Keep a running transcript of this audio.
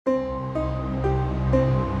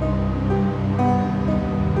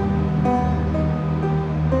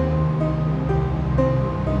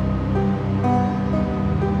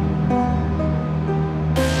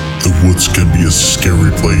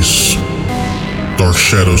scary place. Dark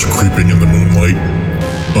shadows creeping in the moonlight,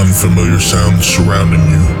 unfamiliar sounds surrounding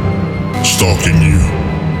you, stalking you.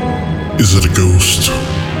 Is it a ghost,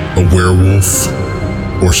 a werewolf,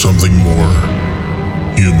 or something more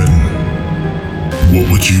human?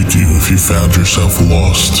 What would you do if you found yourself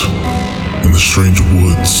lost in the strange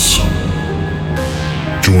woods?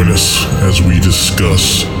 Join us as we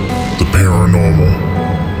discuss the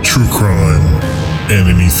paranormal, true crime, and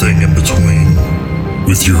anything in between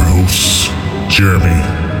with your hosts,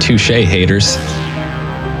 Jeremy. Touche, haters.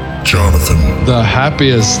 Jonathan. The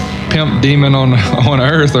happiest pimp demon on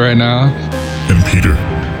earth right now. And Peter.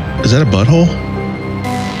 Is that a butthole?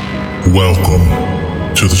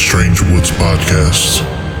 Welcome to the Strange Woods Podcast.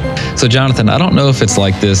 So, Jonathan, I don't know if it's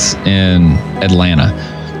like this in Atlanta,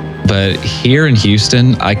 but here in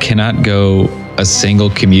Houston, I cannot go a single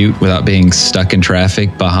commute without being stuck in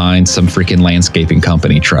traffic behind some freaking landscaping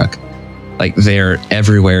company truck. Like, they're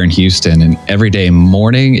everywhere in Houston, and every day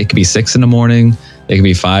morning, it could be 6 in the morning, it could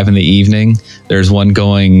be 5 in the evening. There's one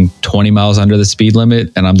going 20 miles under the speed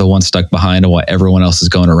limit, and I'm the one stuck behind while everyone else is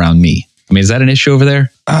going around me. I mean, is that an issue over there?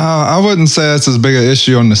 I wouldn't say that's as big an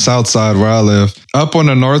issue on the south side where I live. Up on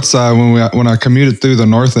the north side, when I commuted through the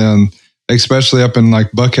north end, especially up in like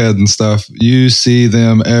Buckhead and stuff, you see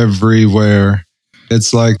them everywhere.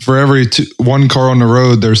 It's like for every one car on the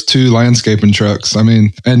road, there's 2 landscaping trucks. I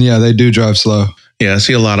mean, and yeah, they do drive slow. Yeah, I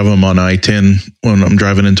see a lot of them on I-10 when I'm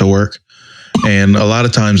driving into work. And a lot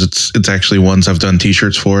of times it's actually ones I've done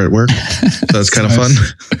t-shirts for at work. So that's kind of fun.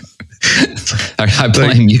 I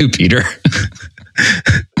blame you, Peter.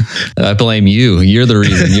 I blame you. You're the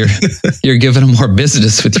reason. You're giving them more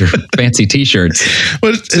business with your fancy t-shirts.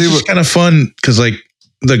 But it's just kind of fun because like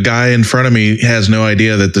the guy in front of me has no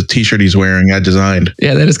idea that the t-shirt he's wearing I designed.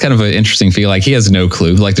 Yeah, that is kind of an interesting feel. Like he has no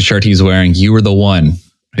clue. Like the shirt he's wearing, you were the one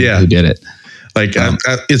who did it. Like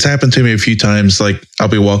it's happened to me a few times. Like I'll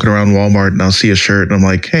be walking around Walmart and I'll see a shirt and I'm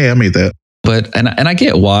like, hey, I made that. But and I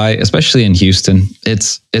get why, especially in Houston,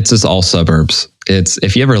 it's just all suburbs. It's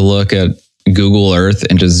if you ever look at Google Earth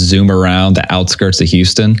and just zoom around the outskirts of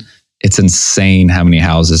Houston, it's insane how many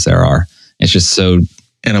houses there are. It's just so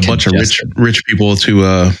and a bunch of rich people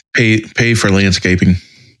to pay for landscaping.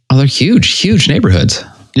 Oh, they're huge neighborhoods.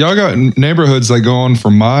 Y'all got neighborhoods that go on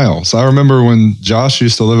for miles. I remember when Josh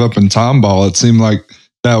used to live up in Tomball, it seemed like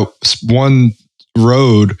that one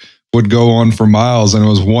road would go on for miles and it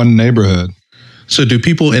was one neighborhood. So do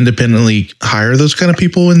people independently hire those kind of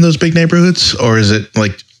people in those big neighborhoods? Or is it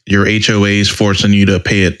like your HOAs forcing you to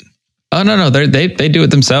pay it? Oh, no, they do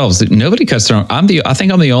it themselves. Nobody cuts their own. I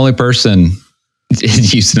think I'm the only person in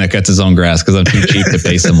Houston that cuts his own grass because I'm too cheap to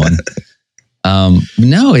pay someone.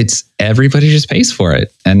 No, it's everybody just pays for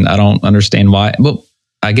it. And I don't understand why. Well,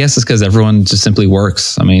 I guess it's because everyone just simply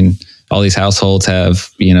works. I mean, all these households have,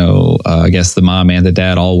 I guess the mom and the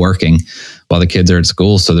dad all working while the kids are at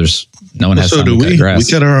school. So there's no one has time to cut grass.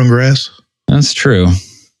 We cut our own grass. That's true.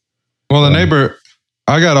 Well,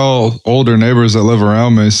 I got all older neighbors that live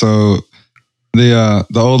around me. So the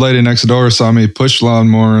old lady next door saw me push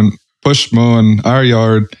mowing our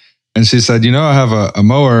yard. And she said, I have a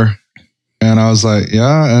mower. And I was like,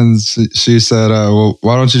 yeah. And she said, well,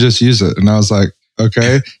 why don't you just use it? And I was like,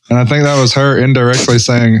 okay. And I think that was her indirectly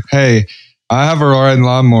saying, hey, I have a riding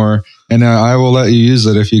lawnmower and I will let you use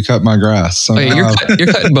it if you cut my grass. So you're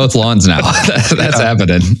cutting both lawns now. That's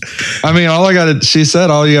happening. I mean, she said,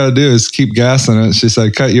 all you got to do is keep gassing it. She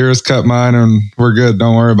said, cut yours, cut mine, and we're good.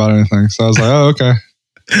 Don't worry about anything. So I was like, oh, okay.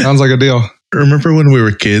 Sounds like a deal. Remember when we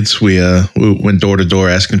were kids, we went door to door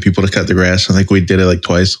asking people to cut the grass. I think we did it like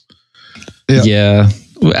twice. Yeah.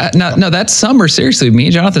 No, that summer, seriously, me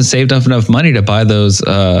and Jonathan saved up enough money to buy those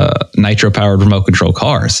nitro-powered remote control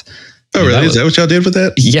cars. Oh, really? Is that what y'all did with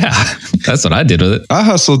that? Yeah, that's what I did with it. I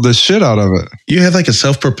hustled the shit out of it. You had like a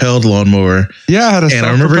self-propelled lawnmower. Yeah, I had a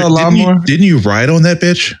self-propelled lawnmower. Didn't you ride on that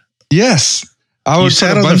bitch? Yes. I would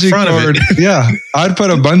sat on the front of it. Yeah, I'd put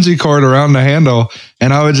a bungee cord around the handle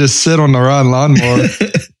and I would just sit on the riding lawnmower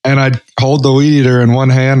and I'd hold the weed eater in one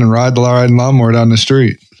hand and ride the riding lawnmower down the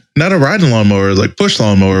street. Not a riding lawnmower, like push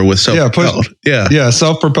lawnmower with self-propelled. Yeah,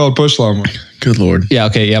 self-propelled push lawnmower. Good Lord. Yeah,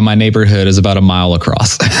 okay. Yeah, my neighborhood is about a mile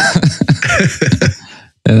across.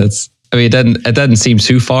 It doesn't seem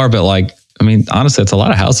too far, but honestly, it's a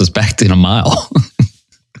lot of houses packed in a mile.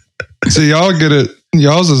 So y'all get it.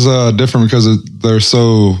 Y'all's is different because they're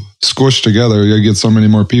so squished together. You get so many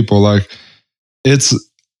more people. Like it's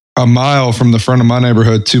a mile from the front of my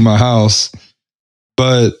neighborhood to my house,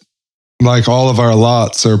 but like all of our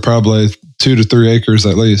lots are probably 2 to 3 acres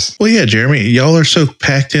at least. Well, yeah, Jeremy, y'all are so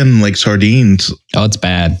packed in like sardines. Oh, it's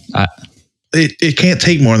bad. it can't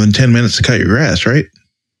take more than 10 minutes to cut your grass, right?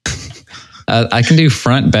 I can do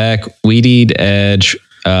front, back, weed eat, edge,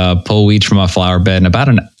 pull weeds from my flower bed in about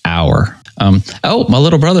an hour. My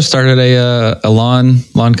little brother started a lawn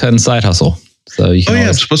cutting side hustle. So you can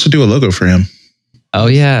I'm supposed to do a logo for him. Oh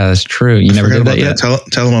yeah, that's true. You never did that yet?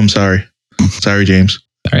 Tell him I'm sorry. Sorry, James.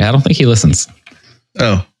 Sorry, I don't think he listens.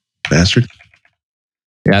 Oh, bastard.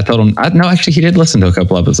 Yeah, I told him. No, actually, he did listen to a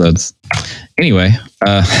couple episodes. Anyway,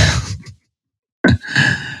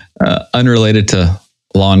 unrelated to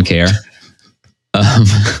lawn care.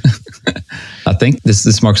 I think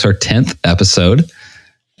this marks our 10th episode,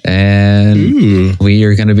 and we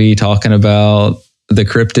are going to be talking about the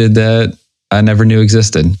cryptid that I never knew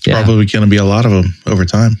existed. Yeah. Probably going to be a lot of them over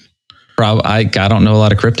time. I don't know a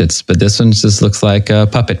lot of cryptids, but this one just looks like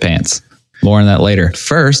puppet pants. More on that later.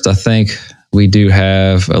 First, I think we do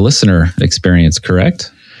have a listener experience,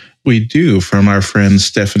 correct? We do, from our friend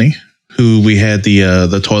Stephanie, who we had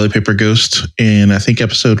the toilet paper ghost in, I think,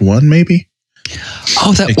 episode 1, maybe.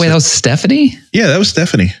 Oh, that was Stephanie? Yeah, that was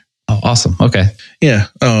Stephanie. Oh, awesome. Okay. Yeah.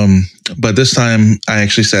 But this time I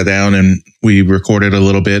actually sat down and we recorded a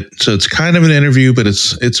little bit. So it's kind of an interview, but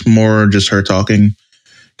it's more just her talking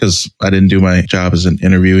because I didn't do my job as an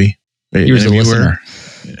interviewee. You were a listener.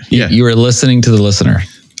 Yeah. You were listening to the listener.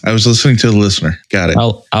 I was listening to the listener. Got it.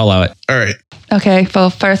 I'll allow it. All right. Okay. Well,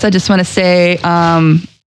 first I just want to say I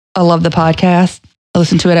love the podcast. I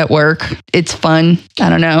listen to it at work. It's fun. I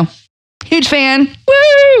don't know. Huge fan.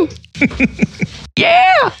 Woo!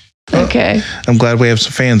 Yeah. Okay. I'm glad we have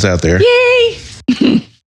some fans out there. Yay!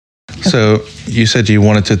 So you said you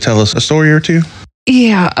wanted to tell us a story or two?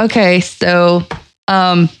 Yeah. Okay. So,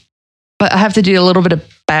 but I have to do a little bit of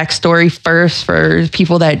backstory first for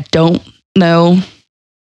people that don't know,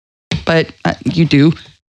 but you do.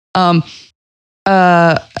 I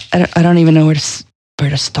don't even know where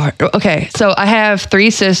to start. Okay. So I have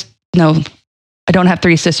 3 sisters. No, I don't have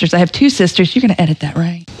 3 sisters. I have 2 sisters. You're going to edit that,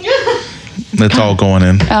 right? That's all going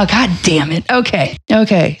in. Oh, God damn it. Okay.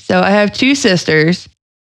 So I have 2 sisters.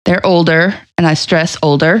 They're older, and I stress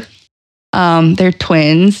older. They're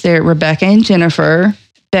twins. They're Rebecca and Jennifer.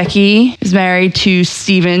 Becky is married to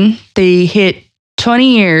Steven. They hit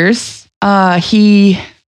 20 years. He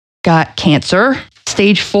got cancer,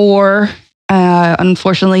 stage 4.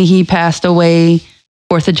 Unfortunately, he passed away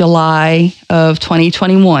 4th of July of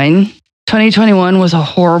 2021. 2021 was a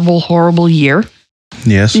horrible, horrible year.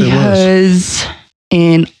 Yes, it was. Because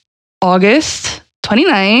in August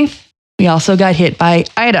 29th, we also got hit by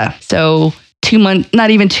Ida. So 2 months,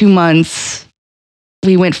 not even 2 months,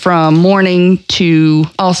 we went from mourning to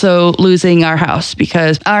also losing our house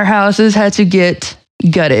because our houses had to get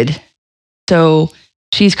gutted. So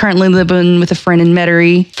she's currently living with a friend in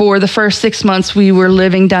Metairie. For the first 6 months, we were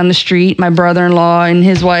living down the street. My brother-in-law and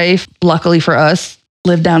his wife, luckily for us,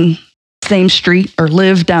 lived down the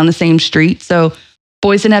same street. So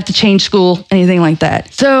boys didn't have to change school, anything like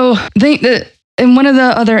that. So I think that in one of the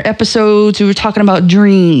other episodes, we were talking about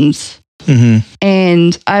dreams. Mm-hmm.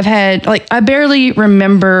 And I've had, I barely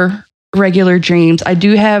remember regular dreams. I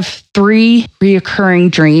do have 3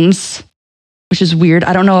 reoccurring dreams, which is weird.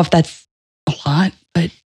 I don't know if that's a lot,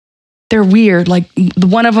 but they're weird. Like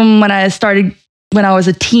one of them, when I was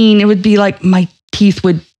a teen, it would be like my teeth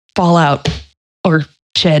would fall out or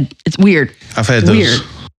shed. It's weird. I've had those. Weird.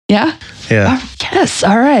 Yeah? Yeah. Yes.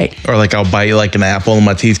 All right. Or like I'll bite like an apple and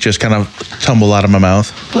my teeth just kind of tumble out of my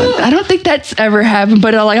mouth. But I don't think that's ever happened,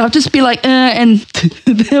 but I'll just be like, and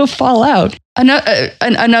they'll fall out.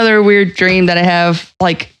 Another weird dream that I have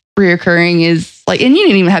reoccurring is and you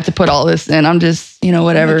didn't even have to put all this in. I'm just,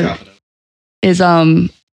 whatever. Is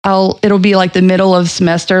it'll be like the middle of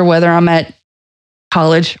semester, whether I'm at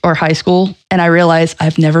college or high school, and I realize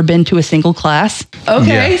I've never been to a single class.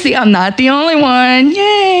 Okay, See, I'm not the only one.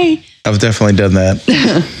 Yay! I've definitely done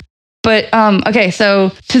that. But okay,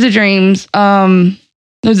 so to the dreams.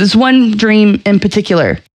 There's this one dream in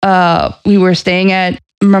particular. We were staying at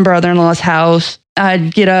my brother-in-law's house.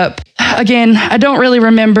 I'd get up. Again, I don't really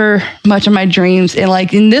remember much of my dreams. And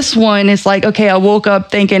in this one, it's okay, I woke up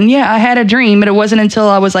thinking, yeah, I had a dream, but it wasn't until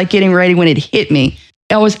I was getting ready when it hit me.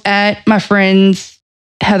 I was at my friend's,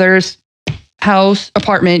 Heather's house,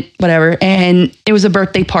 apartment, whatever, and it was a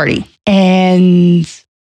birthday party. And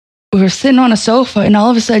we were sitting on a sofa, and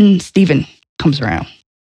all of a sudden, Steven comes around.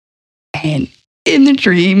 And in the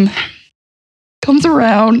dream, comes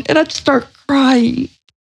around, and I just start crying.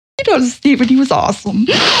 Steven, he was awesome.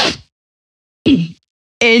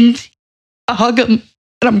 And I hug him,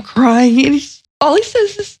 and I'm crying, and all he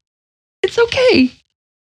says is, it's okay.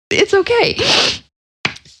 It's okay.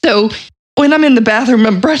 So when I'm in the bathroom,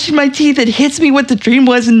 I'm brushing my teeth, it hits me what the dream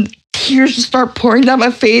was, and tears just start pouring down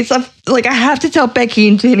my face. I have to tell Becky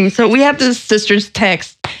and Jenny. So we have this sister's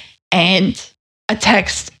text and a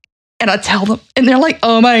text, and I tell them, and they're like,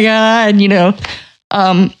 "Oh my God,"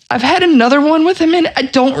 I've had another one with him, and I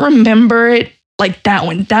don't remember it like that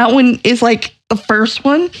one. That one is like the first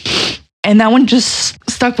one, and that one just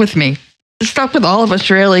stuck with me. It stuck with all of us,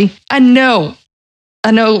 really. I know,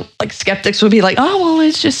 like skeptics would be like, "Oh, well,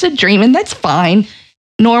 it's just a dream," and that's fine.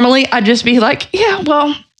 Normally, I'd just be like, "Yeah,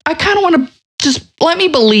 well, I kind of want to just let me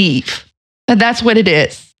believe that that's what it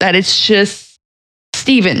is. That it's just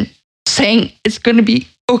Steven saying it's going to be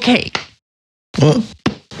okay." Well,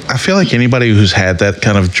 I feel like anybody who's had that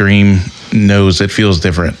kind of dream knows it feels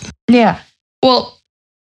different. Yeah. Well,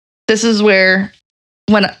 this is where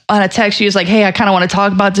when on a text she was like, "Hey, I kind of want to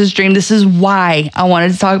talk about this dream. This is why I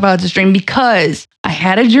wanted to talk about this dream, because I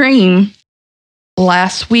had a dream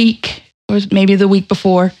last week, or maybe the week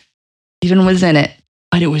before, Steven was in it,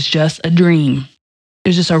 but it was just a dream. It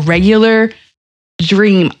was just a regular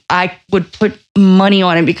dream. I would put money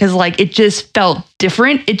on it because like it just felt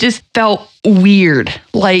different. It just felt weird.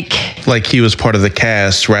 Like he was part of the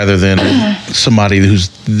cast rather than somebody who's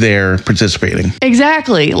there participating.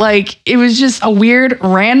 Exactly. Like it was just a weird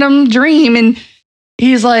random dream. And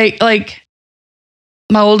he's like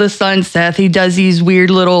my oldest son, Seth, he does these weird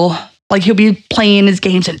little, like he'll be playing his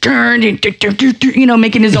games and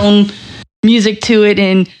making his own music to it.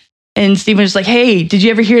 And Steven was like, "Hey, did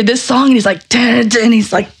you ever hear this song?" And he's like, "Dun, dun," and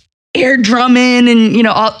he's like air drumming and,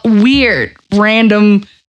 all weird, random.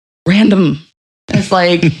 It's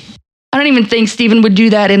like, I don't even think Steven would do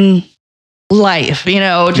that in life,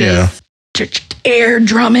 just air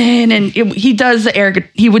drumming. And he does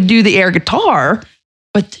he would do the air guitar,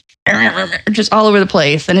 but just all over the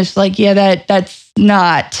place. And it's like, yeah, that's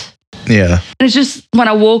not. Yeah. And it's just when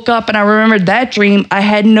I woke up and I remembered that dream, I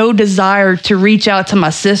had no desire to reach out to my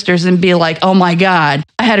sisters and be like, "Oh my God,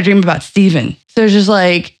 I had a dream about Steven." So it's just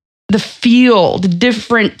like the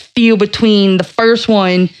different feel between the first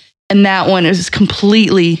one and that one is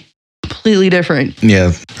completely different.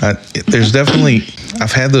 Yeah. There's definitely,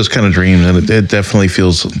 I've had those kind of dreams and it definitely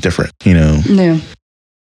feels different, Yeah.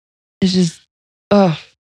 It's just,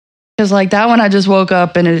 because like that one, I just woke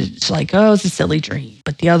up and it's like, oh, it's a silly dream.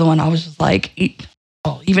 But the other one, I was just like,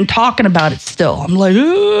 even talking about it still, I'm like,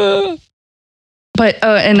 ugh. But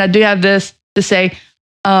and I do have this to say,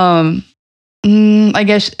 I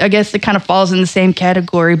guess it kind of falls in the same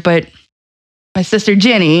category. But my sister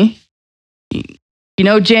Jenny,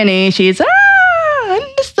 Jenny, she's in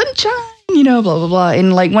the sunshine, blah blah blah.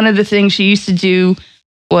 And like one of the things she used to do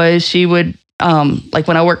was she would. Like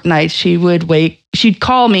when I worked nights, she'd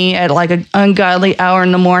call me at like an ungodly hour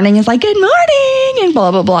in the morning. It's like, "Good morning," and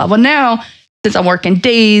blah, blah, blah. Well, now since I'm working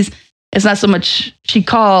days, it's not so much she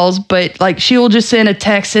calls, but like she will just send a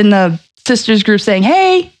text in the sisters group saying,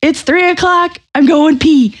 "Hey, it's 3:00. I'm going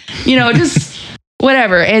pee," just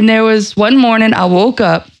whatever. And there was one morning I woke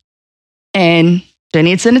up and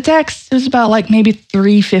Jenny had sent a text. It was about like maybe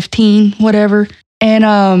 3:15, whatever.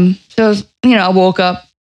 And so, I woke up.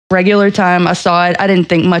 Regular time, I saw it. I didn't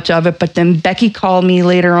think much of it, but then Becky called me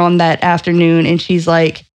later on that afternoon, and she's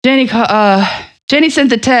like, Jenny sent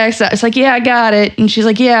the text. It's like, "Yeah, I got it." And she's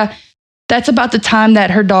like, "Yeah, that's about the time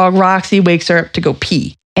that her dog Roxy wakes her up to go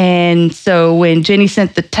pee." And so when Jenny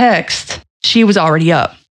sent the text, she was already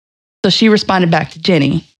up. So she responded back to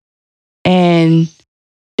Jenny, and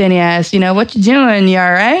Jenny asked, "What you doing? You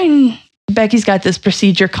all right?" And Becky's got this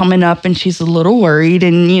procedure coming up and she's a little worried.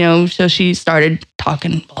 And, so she started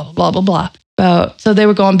talking, blah, blah, blah, blah. So they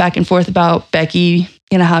were going back and forth about Becky,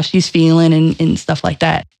 how she's feeling and stuff like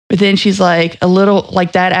that. But then she's like, a little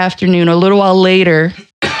like that afternoon, a little while later,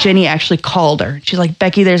 Jenny actually called her. She's like,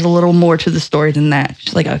 "Becky, there's a little more to the story than that."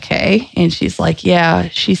 She's like, "Okay." And she's like, "Yeah."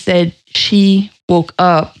 She said she woke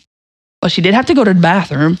up. Well, she did have to go to the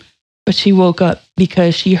bathroom, but she woke up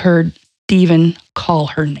because she heard Steven call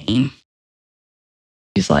her name.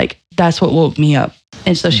 She's like, "That's what woke me up."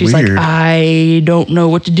 And so she's Weird. like, "I don't know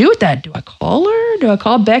what to do with that. Do I call her? Do I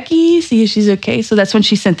call Becky? See if she's okay?" So that's when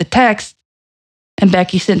she sent the text. And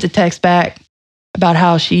Becky sent the text back about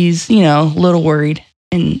how she's, a little worried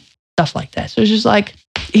and stuff like that. So it's just like,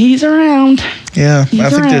 he's around. Yeah, He's I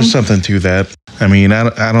think around. there's something to that. I mean,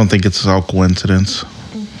 I don't think it's all coincidence.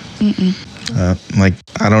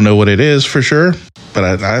 I don't know what it is for sure,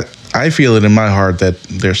 but I feel it in my heart that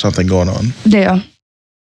there's something going on. Yeah.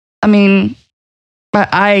 I mean,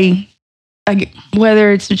 I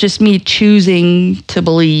whether it's just me choosing to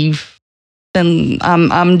believe, then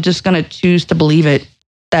I'm just gonna choose to believe it,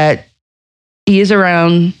 that he is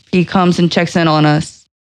around, he comes and checks in on us,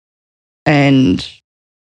 and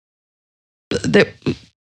that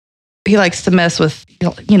he likes to mess with,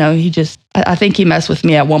 I think he messed with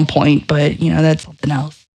me at one point, but that's something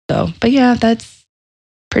else. So, but yeah, that's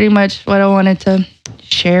pretty much what I wanted to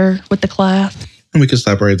share with the class. We can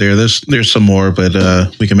stop right there. There's some more, but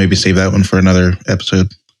we can maybe save that one for another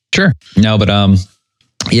episode. Sure. No, but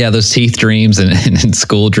yeah, those teeth dreams and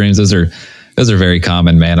school dreams, those are very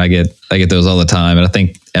common, man. I get those all the time, and I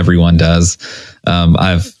think everyone does.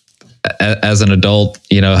 I've, as an adult,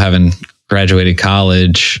 having graduated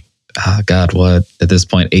college, at this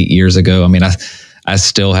point, 8 years ago. I mean, I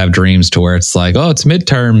still have dreams to where it's like, oh, it's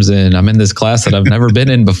midterms and I'm in this class that I've never been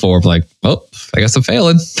in before. I'm like, oh, I guess I'm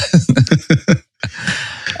failing.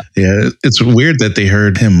 Yeah, it's weird that they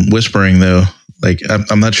heard him whispering though. Like,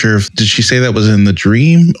 I'm not sure did she say that was in the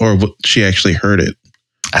dream or she actually heard it?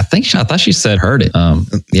 I thought she said heard it.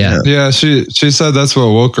 Yeah. Yeah, she said that's what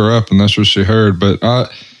woke her up and that's what she heard. But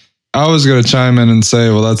I was going to chime in and say,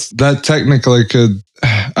 well, that technically could,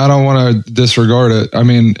 I don't want to disregard it. I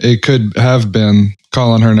mean, it could have been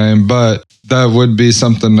calling her name, but that would be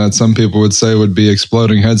something that some people would say would be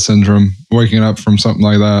exploding head syndrome, waking up from something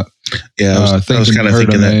like that. Yeah, I was kind of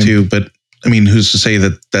thinking that too. But I mean, who's to say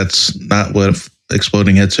that that's not what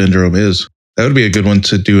exploding head syndrome is? That would be a good one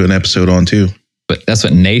to do an episode on too. But that's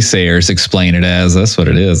what naysayers explain it as. That's what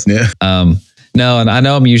it is. Yeah. No, and I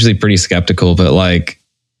know I'm usually pretty skeptical, but like,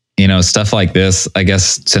 stuff like this, I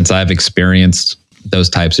guess since I've experienced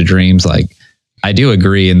those types of dreams, like I do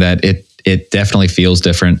agree in that it definitely feels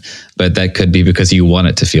different, but that could be because you want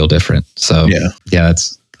it to feel different. So yeah,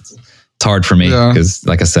 it's hard for me because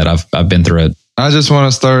like I said, I've been through it. I just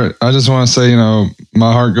want to say,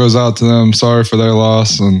 my heart goes out to them. Sorry for their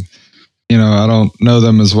loss. And, I don't know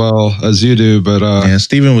them as well as you do, but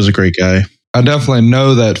Steven was a great guy. I definitely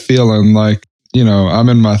know that feeling. Like, I'm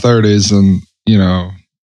in my 30s and,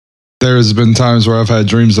 there's been times where I've had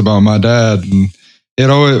dreams about my dad,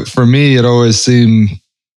 and for me, it always seemed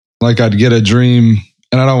like I'd get a dream,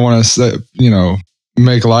 and I don't want to say,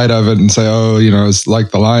 make light of it and say, oh, it's like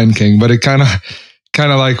the Lion King, but it kind of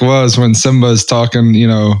like was when Simba's talking, in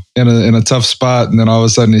a tough spot, and then all of a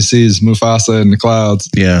sudden he sees Mufasa in the clouds.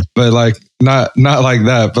 Yeah, but like not like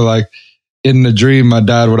that, but like in the dream, my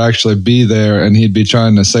dad would actually be there, and he'd be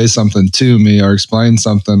trying to say something to me or explain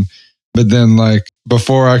something. But then, like,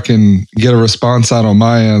 before I can get a response out on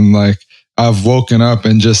my end, like, I've woken up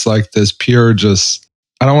and just like this pure,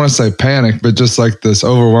 I don't want to say panic, but just like this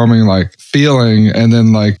overwhelming, like, feeling. And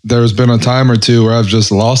then, like, there's been a time or two where I've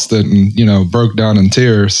just lost it and, broke down in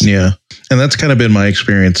tears. Yeah. And that's kind of been my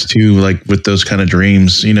experience too, like with those kind of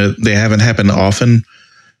dreams. They haven't happened often,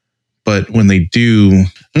 but when they do,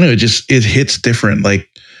 it hits different. Like,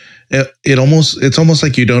 it's almost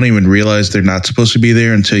like you don't even realize they're not supposed to be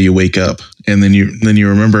there until you wake up, and then you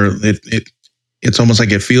remember it. It's almost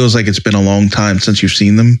like it feels like it's been a long time since you've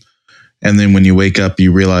seen them, and then when you wake up,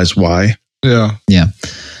 you realize why. Yeah.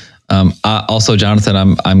 Also,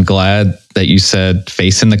 Jonathan, I'm glad that you said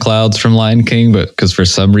 "Face in the Clouds" from Lion King, but because for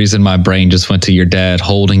some reason my brain just went to your dad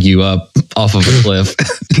holding you up off of a cliff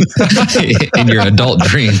in your adult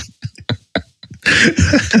dream.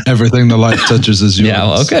 Everything the light touches is yours. Yeah,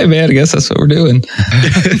 well, okay, man. I guess that's what we're doing.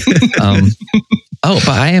 But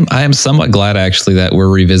I am somewhat glad actually that we're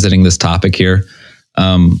revisiting this topic here,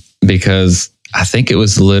 because I think it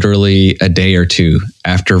was literally a day or two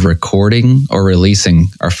after recording or releasing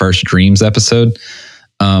our first Dreams episode.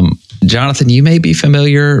 Jonathan, you may be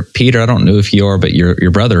familiar. Peter, I don't know if you are, but your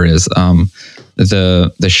brother is.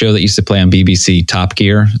 The show that used to play on BBC, Top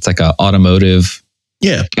Gear. It's like an automotive.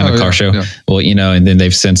 Yeah. Kind of car show. Yeah. Well, and then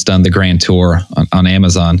they've since done the Grand Tour on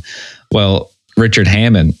Amazon. Well, Richard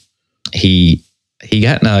Hammond, he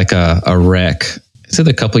got in like a wreck. Is it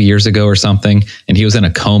a couple years ago or something? And he was in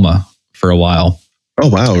a coma for a while. Oh,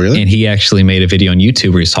 wow. Really? And he actually made a video on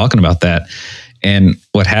YouTube where he's talking about that. And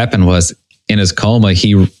what happened was in his coma,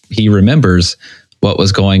 he remembers what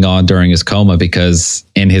was going on during his coma, because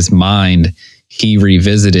in his mind, he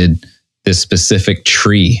revisited this specific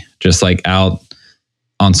tree, just like out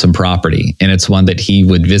on some property, and it's one that he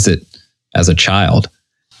would visit as a child.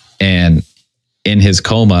 And in his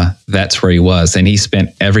coma, that's where he was. And he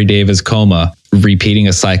spent every day of his coma repeating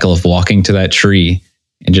a cycle of walking to that tree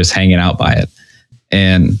and just hanging out by it.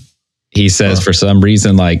 And he says for some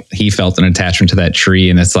reason, like, he felt an attachment to that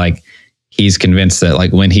tree. And it's like, he's convinced that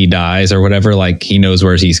like when he dies or whatever, like he knows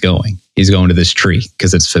where he's going. He's going to this tree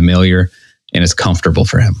because it's familiar and it's comfortable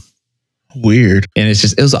for him. Weird. And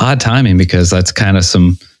it was odd timing, because that's kind of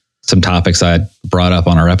some topics I brought up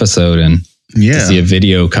on our episode, and to see a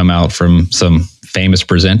video come out from some famous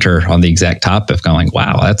presenter on the exact topic, I'm like,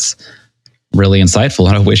 wow, really insightful.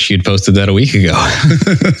 And I wish you'd posted that a week ago.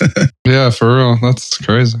 Yeah, for real. That's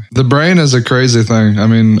crazy. The brain is a crazy thing. I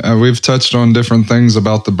mean, we've touched on different things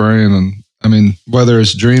about the brain. And I mean, whether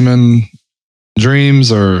it's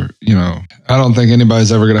dreams or, I don't think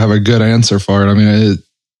anybody's ever going to have a good answer for it. I mean,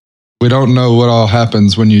 we don't know what all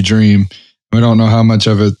happens when you dream. We don't know how much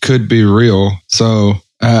of it could be real. So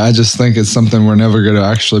I just think it's something we're never going to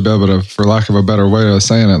actually be able to, for lack of a better way of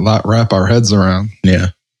saying it, wrap our heads around. Yeah.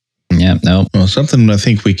 Yeah, no. Well, something I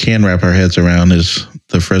think we can wrap our heads around is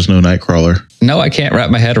the Fresno Nightcrawler. No, I can't wrap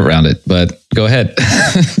my head around it, but go ahead.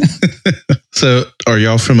 So are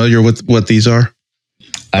y'all familiar with what these are?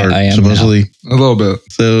 I am supposedly A little bit.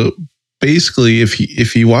 So basically,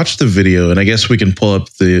 if you watch the video, and I guess we can pull up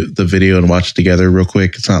the video and watch it together real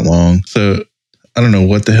quick. It's not long. So I don't know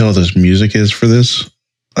what the hell this music is for this.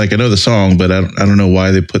 Like, I know the song, but I don't know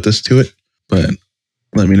why they put this to it. But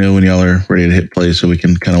let me know when y'all are ready to hit play so we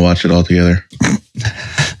can kind of watch it all together.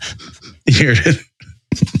 You heard it?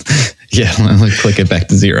 Yeah, let me click it back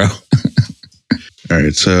to 0. All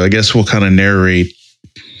right, so I guess we'll kind of narrate.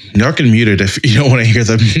 Y'all can mute it if you don't want to hear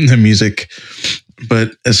the music.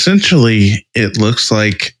 But essentially, it looks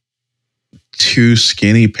like 2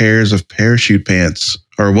 skinny pairs of parachute pants,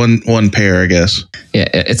 or one pair, I guess. Yeah,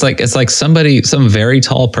 it's like somebody, some very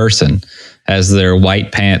tall person has their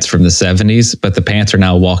white pants from the 70s, but the pants are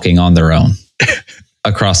now walking on their own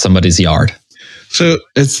across somebody's yard. So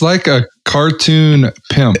it's like a cartoon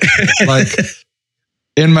pimp. Like,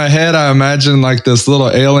 in my head, I imagine like this little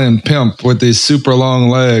alien pimp with these super long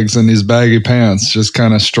legs and these baggy pants, just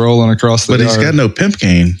kind of strolling across the yard. But he's got no pimp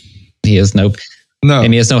cane. He has no,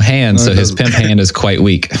 and he has no hands, so his pimp hand is quite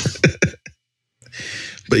weak.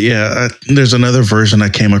 But yeah, there's another version I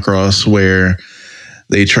came across where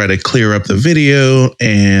they try to clear up the video,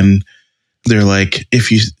 and they're like,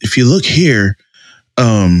 if you look here,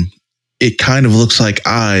 it kind of looks like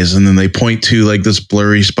eyes, and then they point to like this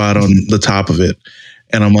blurry spot on the top of it.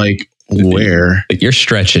 And I'm like, where? You're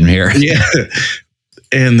stretching here. Yeah.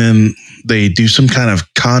 And then they do some kind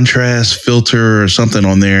of contrast filter or something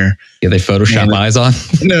on there. Yeah, they Photoshop eyes on.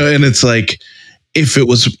 No, and it's like, if it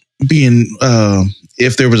was being,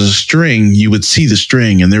 if there was a string, you would see the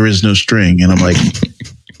string, and there is no string. And I'm like,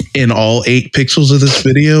 in all 8 pixels of this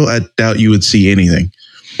video, I doubt you would see anything.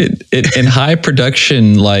 In high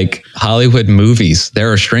production, like Hollywood movies,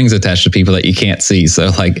 there are strings attached to people that you can't see. So,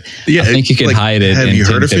 like, yeah, I think you can hide it. Have you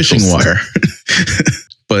heard of fishing wire?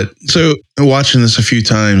 But so, watching this a few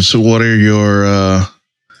times, so what are your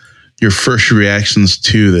first reactions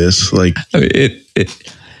to this? Like, it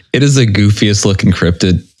is the goofiest looking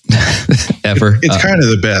cryptid ever. It's kind of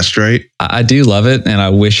the best, right? I do love it, and I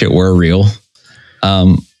wish it were real.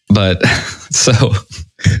 But so.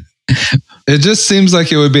 It just seems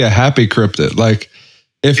like it would be a happy cryptid. Like,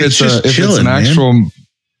 if it's an actual, man.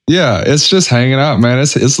 Yeah, it's just hanging out, man.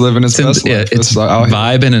 It's living its best life. It's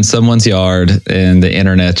vibing in someone's yard, and the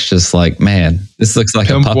internet's just like, man, this looks like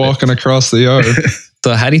him a puppet walking across the yard.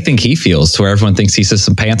 So how do you think he feels to where everyone thinks he's just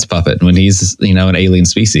some pants puppet when he's, an alien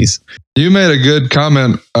species? You made a good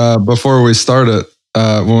comment before we started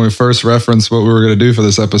when we first referenced what we were going to do for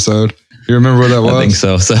this episode. You remember what that was? I think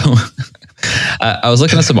so. So I was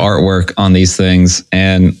looking at some artwork on these things,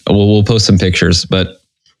 and we'll post some pictures. But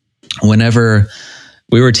whenever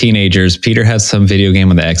we were teenagers, Peter had some video game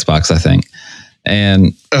on the Xbox, I think.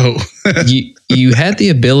 And you had the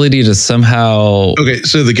ability to somehow... Okay,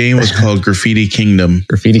 so the game was called Graffiti Kingdom.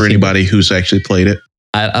 For anybody who's actually played it.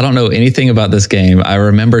 I don't know anything about this game. I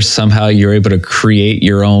remember somehow you're able to create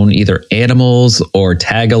your own either animals or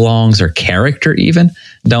tag-alongs or character even.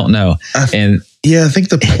 Don't know. I think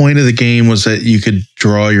the point of the game was that you could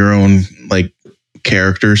draw your own like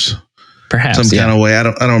characters. Perhaps. Some kind of way. I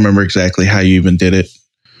don't remember exactly how you even did it.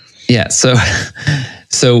 Yeah, so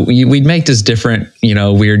we'd make just different,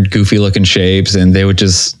 weird, goofy looking shapes, and they would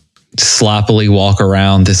just sloppily walk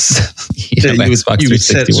around this. Xbox you would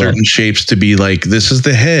set certain shapes to be like, this is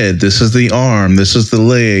the head, this is the arm, this is the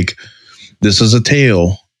leg, this is a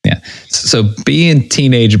tail. Yeah. So being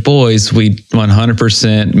teenage boys, we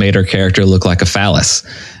 100% made our character look like a phallus,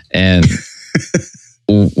 and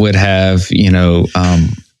would have,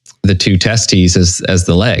 the 2 testes as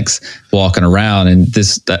the legs walking around. And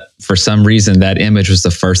that for some reason, that image was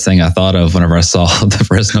the first thing I thought of whenever I saw the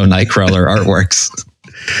Fresno Nightcrawler artworks.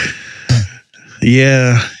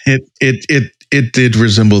 Yeah, it did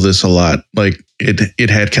resemble this a lot. Like it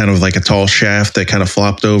had kind of like a tall shaft that kind of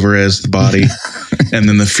flopped over as the body. And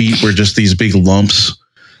then the feet were just these big lumps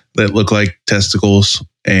that look like testicles,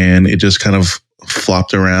 and it just kind of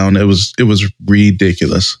flopped around. It was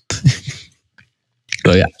ridiculous.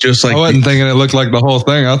 Exactly. Just like I wasn't thinking it looked like the whole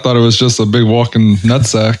thing. I thought it was just a big walking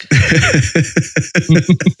nutsack.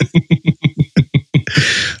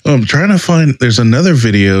 I'm trying to find. There's another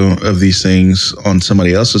video of these things on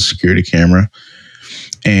somebody else's security camera,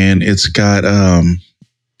 and it's got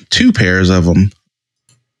 2 pairs of them.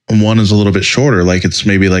 And one is a little bit shorter, like it's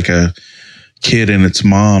maybe like a kid and its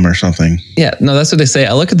mom or something. Yeah, no, that's what they say.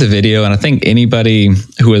 I look at the video, and I think anybody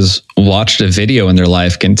who has watched a video in their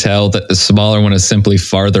life can tell that the smaller one is simply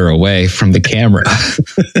farther away from the camera.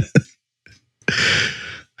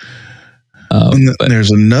 And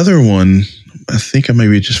there's another one. I think I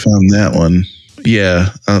maybe just found that one. Yeah,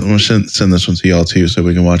 I'm going to send this one to y'all too so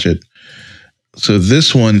we can watch it. So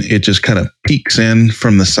this one, it just kind of peeks in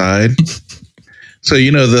from the side. So,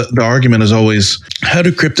 the argument is always, how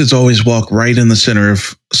do cryptids always walk right in the center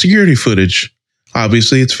of security footage?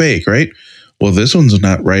 Obviously, it's fake, right? Well, this one's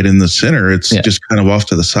not right in the center. It's just kind of off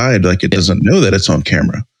to the side, like it doesn't know that it's on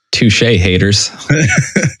camera. Touche, haters.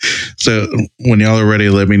 So when y'all are ready,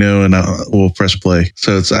 let me know and we'll press play.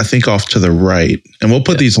 So it's, I think, off to the right. And we'll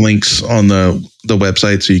put these links on the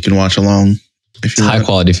website so you can watch along. If you High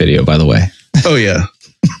quality video, by the way. Oh, yeah.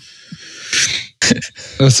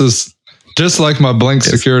 This is just like my Blink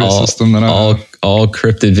security system that I have. All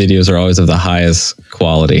cryptid videos are always of the highest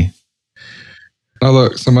quality. Oh,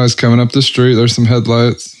 look, somebody's coming up the street. There's some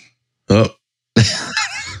headlights. Oh.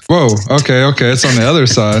 Whoa. Okay. It's on the other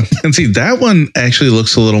side. And see, that one actually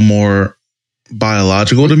looks a little more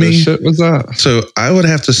biological to me. What shit was that? So I would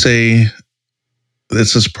have to say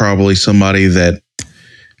this is probably somebody that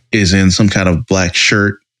is in some kind of black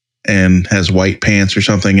shirt and has white pants or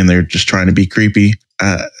something, and they're just trying to be creepy.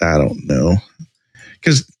 I don't know.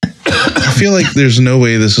 Because I feel like there's no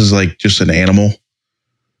way this is like just an animal.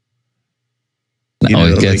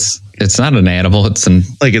 No, it's not an animal. It's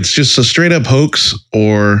it's just a straight up hoax,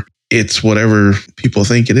 or it's whatever people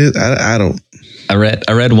think it is. I don't. I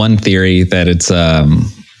read one theory that it's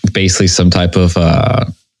basically some type of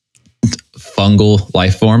fungal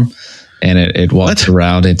life form, and it walks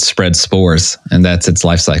around, it spreads spores, and that's its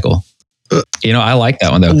life cycle. I like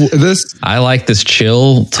that one though. I like this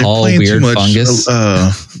chill, tall, weird fungus.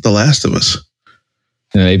 The Last of Us.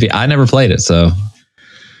 Maybe I never played it, so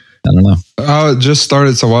I don't know. I just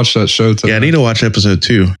started to watch that show today. Yeah, I need to watch episode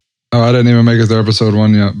 2. Oh, I didn't even make it to episode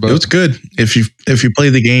 1 yet. But it was good. If you play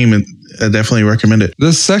the game, I definitely recommend it.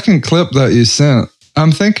 The second clip that you sent,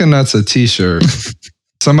 I'm thinking that's a t-shirt.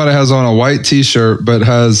 Somebody has on a white t-shirt,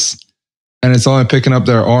 and it's only picking up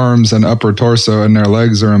their arms and upper torso, and their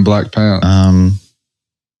legs are in black pants.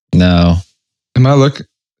 No. Am I looking?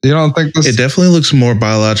 You don't think this? It definitely looks more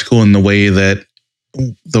biological in the way that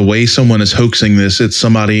the way someone is hoaxing this, it's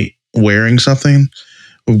somebody wearing something,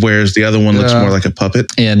 whereas the other one looks more like a puppet.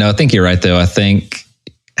 Yeah, no, I think you're right though. I think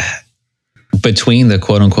between the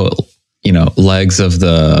quote unquote, legs of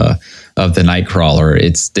the Nightcrawler,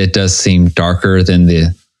 it does seem darker than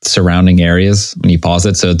the surrounding areas when you pause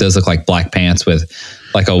it. So it does look like black pants with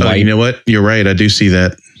like a white. You know what? You're right. I do see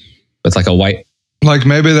that. It's like a white. Like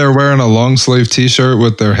maybe they're wearing a long sleeve t-shirt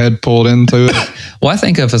with their head pulled into it. Well, I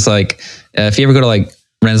think of it's like if you ever go to like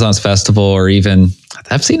Renaissance Festival, or even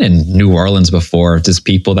I've seen in New Orleans before, just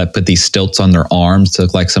people that put these stilts on their arms to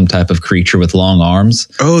look like some type of creature with long arms.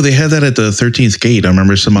 Oh, they had that at the 13th gate. I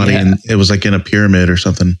remember somebody, and it was like in a pyramid or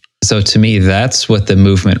something. So to me, that's what the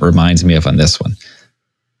movement reminds me of on this one.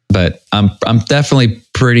 But I'm definitely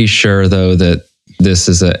pretty sure though that this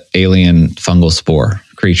is an alien fungal spore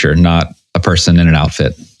creature, not a person in an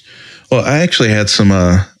outfit. Well, I actually had some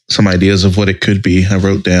ideas of what it could be. I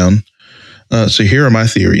wrote down. So here are my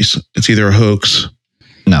theories. It's either a hoax.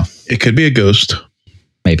 No. It could be a ghost.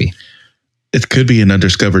 Maybe. It could be an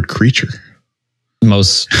undiscovered creature.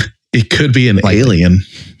 It could be an alien.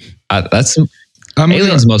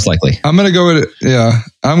 Alien's most likely. I'm going to go with it. Yeah.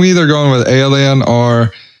 I'm either going with alien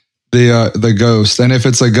or the ghost. And if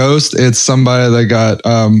it's a ghost, it's somebody that got,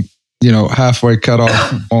 halfway cut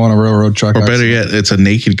off on a railroad track. Or better yet, it's a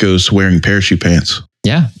naked ghost wearing parachute pants.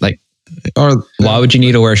 Yeah. Why would you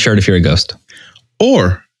need to wear a shirt if you're a ghost?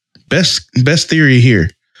 Or best theory here,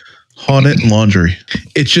 haunted laundry.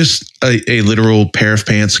 It's just a literal pair of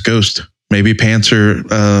pants ghost. Maybe pants are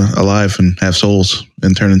alive and have souls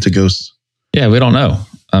and turn into ghosts. Yeah, we don't know.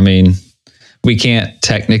 I mean, we can't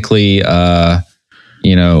technically,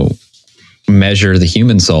 measure the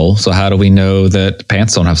human soul. So how do we know that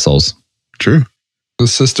pants don't have souls? True. The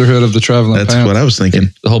sisterhood of the traveling That's pants. what I was thinking.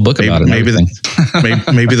 The whole book about it.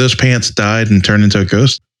 Maybe those pants died and turned into a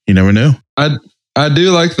ghost. You never know. I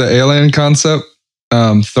do like the alien concept.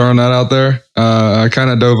 Throwing that out there. I kind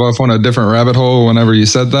of dove off on a different rabbit hole whenever you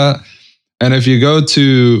said that. And if you go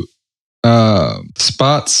to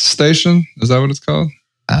Spots Station. Is that what it's called?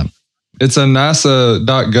 It's a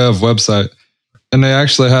NASA.gov website, and they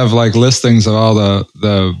actually have like listings of all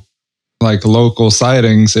the like local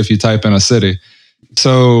sightings if you type in a city.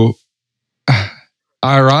 So,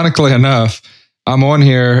 ironically enough, I'm on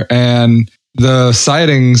here, and the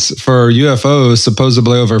sightings for UFOs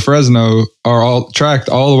supposedly over Fresno are all tracked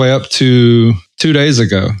all the way up to 2 days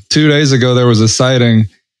ago. 2 days ago, there was a sighting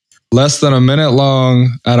less than a minute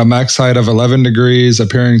long at a max height of 11 degrees,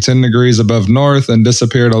 appearing 10 degrees above north and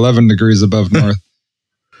disappeared 11 degrees above north.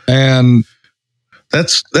 And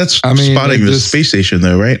that's spotting the space station,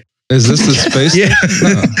 though, right? Is this the space? Yeah.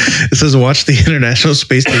 No. It says watch the International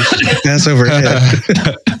Space Station pass overhead.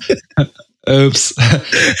 Oops.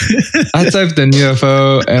 I typed in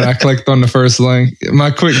UFO and I clicked on the first link. My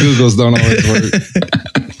quick Googles don't always work.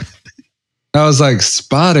 I was like,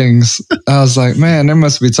 spottings. I was like, man, they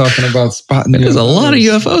must be talking about spotting There's UFOs. a lot of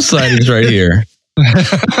UFO sightings right here.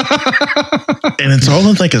 And it's all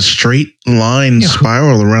in like a straight line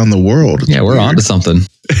spiral around the world. Yeah, we're on to something.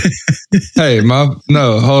 Hey,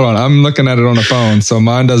 no, hold on. I'm looking at it on the phone, so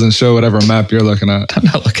mine doesn't show whatever map you're looking at. I'm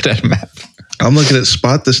not looking at a map. I'm looking at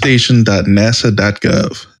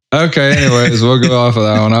spotthestation.nasa.gov. Okay, anyways, we'll go off of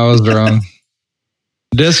that one. I was wrong.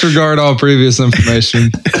 Disregard all previous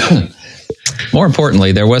information. More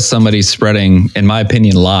importantly, there was somebody spreading, in my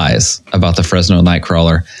opinion, lies about the Fresno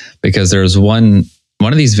Nightcrawler, because there's one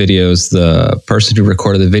of these videos, the person who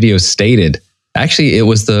recorded the video stated, actually, it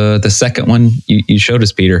was the second one you showed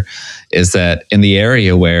us, Peter, is that in the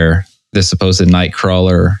area where the supposed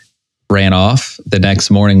Nightcrawler ran off, the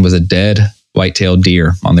next morning was a dead white-tailed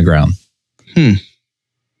deer on the ground.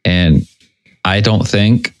 And I don't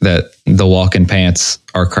think that the walking pants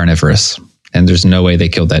are carnivorous, and there's no way they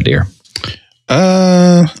killed that deer.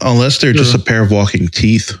 Unless they're just a pair of walking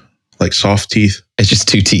teeth, like soft teeth. It's just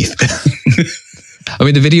two teeth. I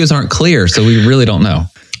mean, the videos aren't clear, so we really don't know.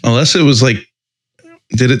 Unless it was like,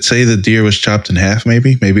 did it say the deer was chopped in half?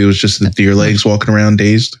 Maybe it was just the deer legs walking around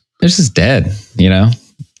dazed. It's just dead, you know?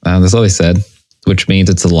 That's all they said, which means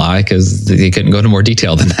it's a lie because they couldn't go into more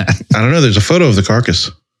detail than that. I don't know. There's a photo of the carcass.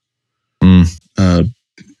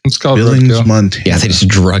 It's called Billings, roadkill. Montana. Yeah, they just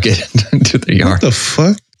drug it into the yard. What the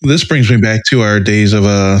fuck? This brings me back to our days of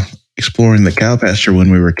exploring the cow pasture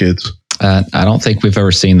when we were kids. I don't think we've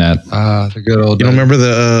ever seen that. The good old You don't days. remember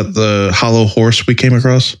the hollow horse we came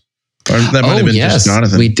across? Or that might have been just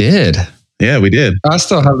Jonathan. we did. Yeah, we did. I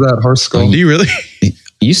still have that horse skull. Do you really?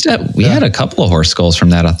 We had a couple of horse skulls from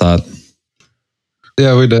that, I thought.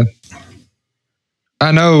 Yeah, we did.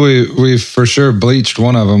 I know we for sure bleached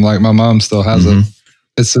one of them. Like my mom still has it.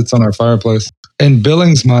 It sits on our fireplace. In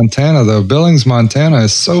Billings, Montana, though, Billings, Montana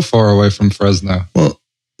is so far away from Fresno. Well,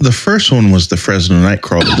 the first one was the Fresno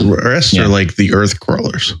Nightcrawler. The rest are like the Earth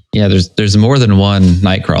Crawlers. Yeah, there's more than one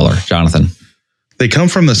Nightcrawler, Jonathan. They come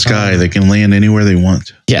from the sky. They can land anywhere they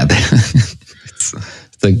want. Yeah, it's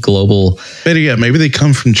the global. But yeah, maybe they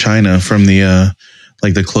come from China, from the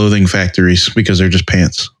like the clothing factories, because they're just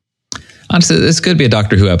pants. Honestly, this could be a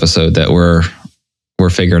Doctor Who episode that we're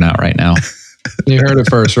figuring out right now. You heard it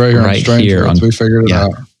first, right here Right on Strange here Worlds. We figured it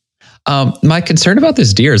out. My concern about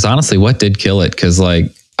this deer is honestly what did kill it, because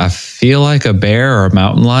like I feel like a bear or a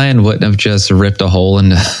mountain lion wouldn't have just ripped a hole in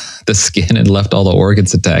the skin and left all the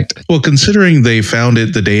organs intact. Well, considering they found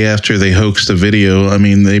it the day after they hoaxed the video, I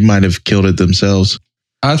mean, they might have killed it themselves.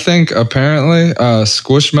 I think apparently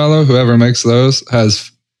Squishmallow, whoever makes those,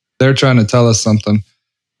 they're trying to tell us something.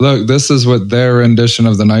 Look, this is what their rendition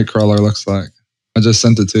of the Nightcrawler looks like. I just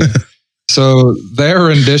sent it to you. So their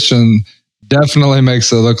rendition definitely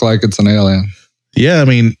makes it look like it's an alien. Yeah, I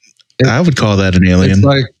mean, I would call that an alien. It's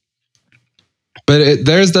like, but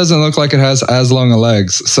theirs doesn't look like it has as long of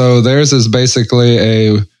legs. So theirs is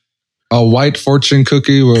basically a white fortune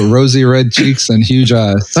cookie with rosy red cheeks and huge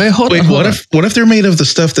eyes. Wait, hold on. What if they're made of the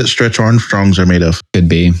stuff that Stretch Armstrongs are made of? Could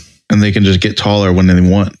be. And they can just get taller when they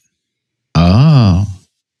want. Oh.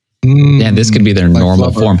 Yeah, this could be their Like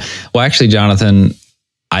normal flubber. form. Well, actually, Jonathan,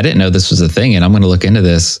 I didn't know this was a thing, and I'm going to look into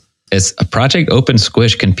this. It's a Project Open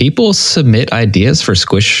Squish. Can people submit ideas for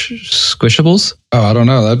squishables? Oh, I don't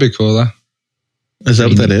know. That'd be cool though. Is that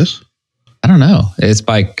what that is? I don't know. It's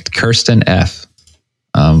by Kirsten F.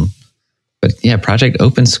 But yeah, Project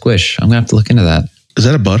Open Squish. I'm going to have to look into that. Is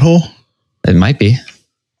that a butthole? It might be.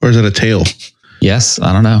 Or is it a tail? Yes,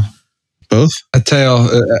 I don't know. Both? A tail.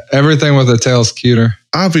 Everything with a tail's cuter.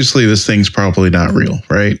 Obviously, this thing's probably not real,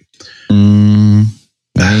 right? I mean,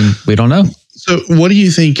 we don't know. So what do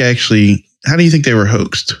you think actually, how do you think they were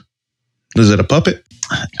hoaxed? Is it a puppet?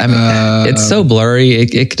 I mean, it's so blurry.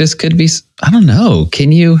 It just could be, I don't know.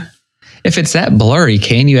 Can you, if it's that blurry,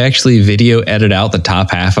 can you actually video edit out the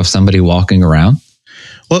top half of somebody walking around?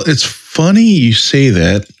 Well, it's funny you say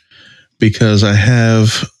that because I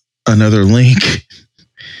have another link,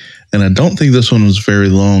 and I don't think this one was very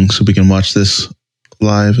long, so we can watch this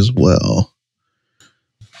live as well.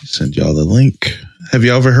 Send y'all the link. Have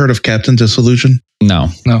you ever heard of Captain Disillusion? No.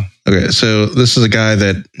 Okay, so this is a guy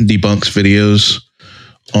that debunks videos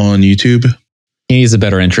on YouTube. He needs a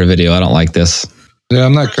better intro video. I don't like this. Yeah,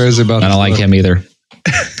 I'm not crazy about. I don't like him either.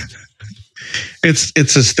 It's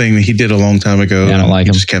this thing that he did a long time ago. Yeah, I don't like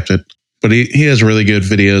him. Just kept it. But he has really good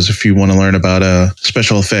videos if you want to learn about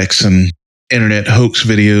special effects and internet hoax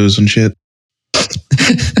videos and shit.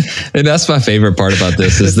 And that's my favorite part about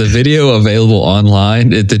this is the video available online.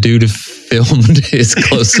 The dude filmed his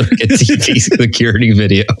closed circuit TV security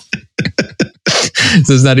video.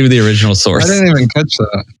 So it's not even the original source. I didn't even catch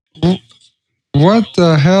that. What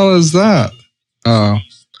the hell is that? Oh,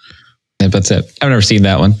 Yeah, that's it. I've never seen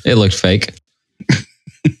that one. It looked fake.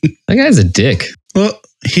 That guy's a dick. Well,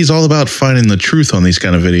 he's all about finding the truth on these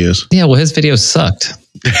kind of videos. Yeah, well, his video sucked.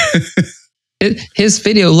 His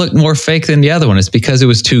video looked more fake than the other one. It's because it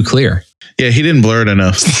was too clear. Yeah, he didn't blur it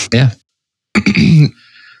enough. Yeah.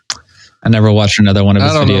 I never watched another one of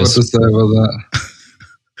his I don't know what videos. to say about that.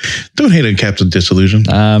 Don't hate on Captain Disillusion.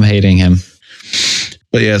 I'm hating him.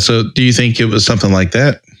 But yeah, so do you think it was something like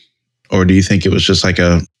that? Or do you think it was just like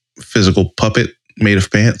a physical puppet made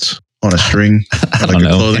of pants on a string? I Like don't a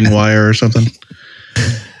know. clothing wire or something?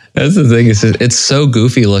 That's the thing. Is it's so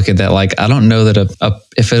goofy looking that like I don't know that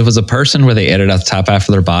if it was a person where they edit out the top half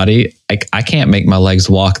of their body, I can't make my legs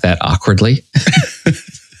walk that awkwardly.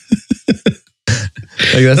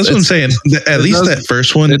 That's what I'm saying. At least that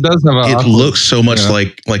first one, It does have an it awkward, looks so much yeah.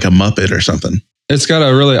 like a Muppet or something. It's got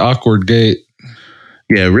a really awkward gait.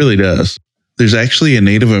 Yeah, it really does. There's actually a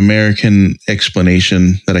Native American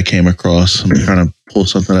explanation that I came across. I'm trying to pull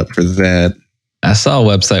something up for that. I saw a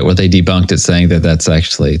website where they debunked it, saying that that's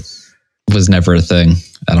actually was never a thing.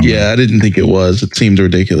 I don't know. Yeah, I didn't think it was. It seemed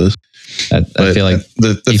ridiculous. I But feel like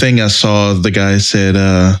the thing I saw, the guy said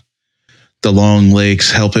the long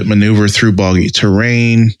legs help it maneuver through boggy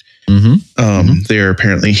terrain. They are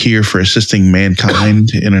apparently here for assisting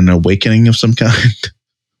mankind in an awakening of some kind.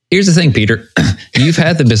 here's the thing, Peter. You've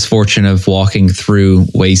had the misfortune of walking through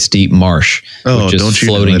waist deep marsh Oh, with just don't you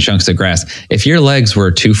know floating it. chunks of grass. If your legs were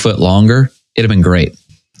 2 foot longer, it'd have been great.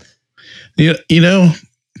 You know,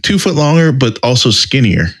 2 foot longer, but also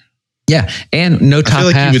skinnier. Yeah, and no I top feel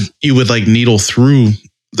like half. you would like needle through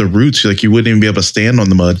the roots. Like you wouldn't even be able to stand on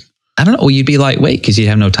the mud. I don't know. You'd be lightweight because you'd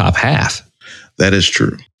have no top half. That is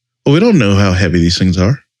true. Well, we don't know how heavy these things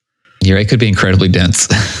are, You're right. Could be incredibly dense.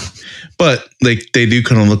 but they do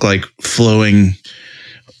kind of look like flowing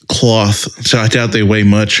cloth. So I doubt they weigh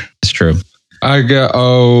much. It's true.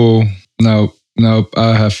 Nope.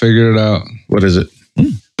 I have figured it out. What is it?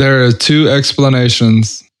 There are 2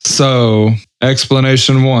 explanations. So,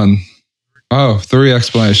 explanation 1. Oh, 3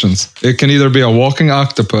 explanations. It can either be a walking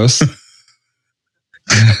octopus.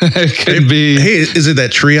 It could be. Hey, is it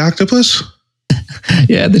that tree octopus?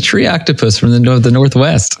 Yeah, the tree octopus from the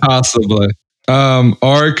Northwest. Possibly.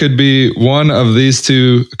 Or it could be one of these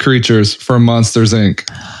 2 creatures from Monsters, Inc.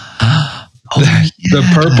 The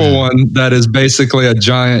purple one that is basically a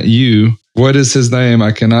giant U. What is his name?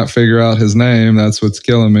 I cannot figure out his name. That's what's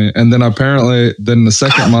killing me. And then apparently, the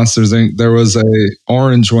second Monsters, Inc., there was a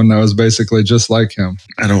orange one that was basically just like him.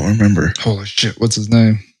 I don't remember. Holy shit, what's his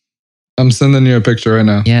name? I'm sending you a picture right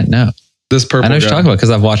now. Yeah, no. This purple I know what guy. you're talking about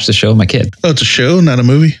because I've watched the show with my kid. Oh, it's a show, not a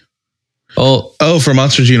movie? Oh, For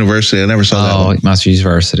Monsters University. I never saw that one. Monsters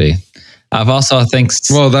University. I've also, I think,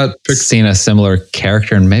 Well, that seen a similar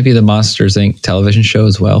character in maybe the Monsters Inc. television show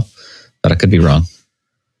as well, but I could be wrong.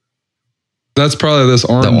 that's probably this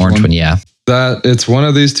orange The orange one, yeah. That it's one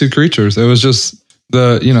of these 2 creatures. It was just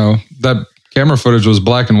that camera footage was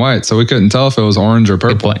black and white, so we couldn't tell if it was orange or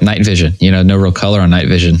Good purple. point. Night vision. No real color on night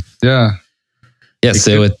vision. Yeah. Yeah,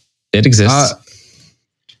 so it exists.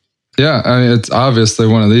 Yeah, I mean, it's obviously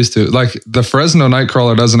one of these 2. Like the Fresno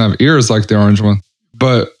Nightcrawler doesn't have ears like the orange one,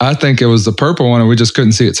 but I think it was the purple one and we just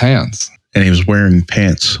couldn't see its hands. And he was wearing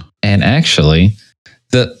pants. And actually,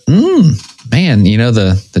 the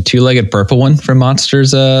 2-legged purple one from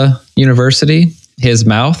Monsters University, his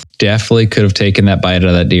mouth definitely could have taken that bite out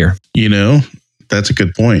of that deer. That's a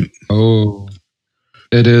good point. Oh,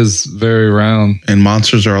 it is very round. And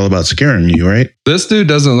monsters are all about scaring you, right? This dude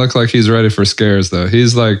doesn't look like he's ready for scares, though.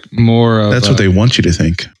 He's like more of That's what they want you to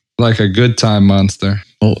think. like a good time monster.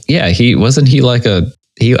 Well, yeah, he wasn't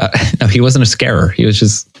a scarer. He was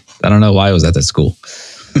just, I don't know why he was at that school.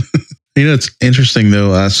 It's interesting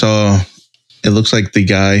though. I saw it looks like the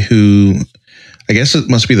guy who, I guess it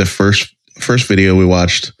must be the first video we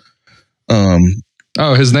watched.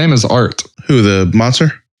 Oh, his name is Art. Who, the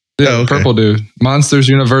monster? Yeah, Oh, okay. purple dude. Monsters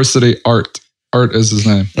University Art. Art is his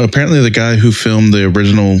name. Apparently, the guy who filmed the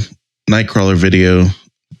original Nightcrawler video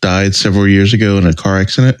died several years ago in a car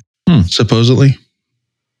accident. Supposedly,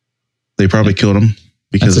 they probably killed him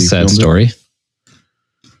because That's a sad filmed story. it.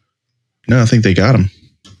 No, I think they got him.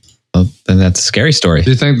 Well, then that's a scary story.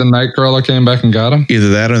 Do you think the Nightcrawler came back and got him? Either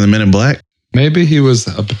that or the Men in Black. Maybe he was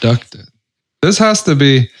abducted. This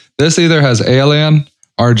either has alien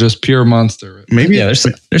or just pure monster. Maybe. Yeah,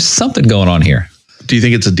 there's something going on here. Do you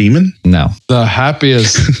think it's a demon? No. The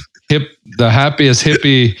happiest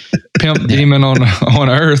hippie pimp demon on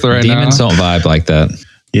earth right Demons now. don't vibe like that.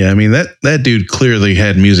 Yeah, I mean that dude clearly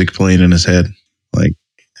had music playing in his head. Like,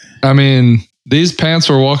 I mean, these pants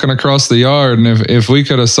were walking across the yard, and if we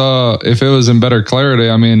could have saw, if it was in better clarity,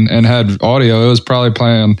 I mean, and had audio, it was probably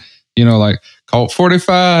playing, like Colt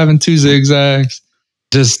 45 and 2 zigzags,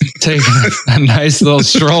 just taking a nice little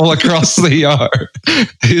stroll across the yard.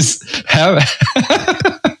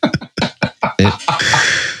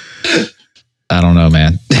 I don't know,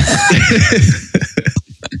 man.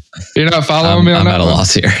 You're not following me on I'm that at a one?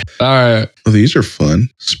 loss here. All right. well, these are fun.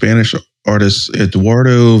 Spanish artist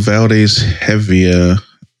Eduardo Valdez Hevia.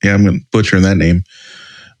 Yeah, I'm butchering that name.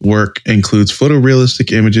 Work includes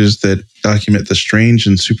photorealistic images that document the strange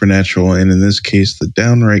and supernatural, and in this case, the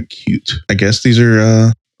downright cute. I guess these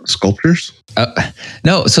are sculptures.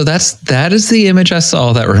 No, so that is the image I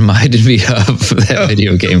saw that reminded me of that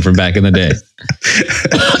video game from back in the day.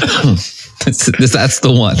 That's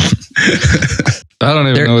the one. I don't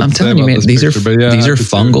even know what I'm to say telling you, about man, this these picture, but yeah, are I can see it.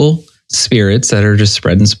 fungal spirits that are just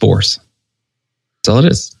spreading spores. That's all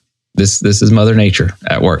it is. This is Mother Nature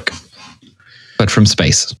at work, but from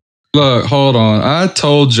space. Look, hold on. I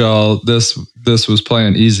told y'all this was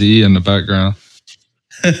playing Easy in the background.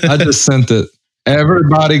 I just sent it.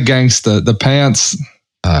 Everybody gangsta. The pants,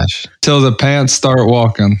 Gosh, till the pants start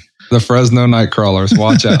walking. The Fresno Nightcrawlers.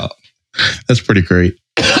 Watch out. That's pretty great.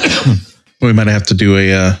 We might have to do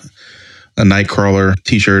a Nightcrawler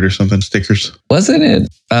T-shirt or something, stickers. wasn't it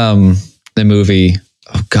the movie?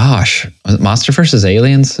 Oh gosh, was it Monster vs.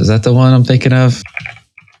 Aliens? Is that the one I'm thinking of?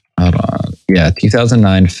 Hold on. Yeah,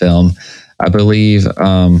 2009 film. I believe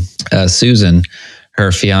Susan,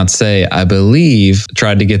 her fiance, I believe,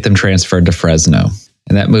 tried to get them transferred to Fresno.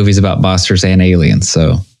 And that movie's about monsters and aliens.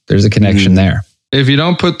 So there's a connection there. If you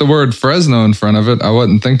don't put the word Fresno in front of it, I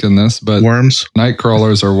wasn't thinking this, but Worms.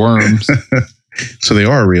 Nightcrawlers are worms. So they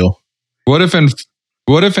are real. What if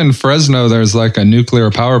in Fresno there's like a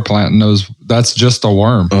nuclear power plant and that's just a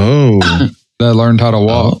worm Oh, that learned how to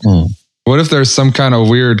walk? Oh. What if there's some kind of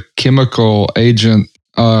weird chemical agent,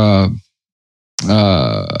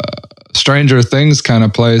 Stranger Things kind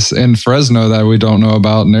of place in Fresno that we don't know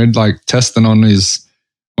about, and they're like testing on these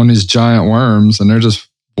giant worms, and they're just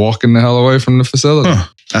walking the hell away from the facility. huh.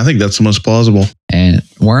 I think that's the most plausible. And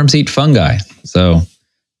worms eat fungi. So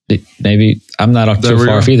maybe I'm not off There too we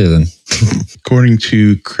far go. off either then. According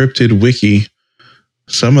to Cryptid Wiki,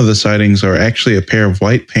 some of the sightings are actually a pair of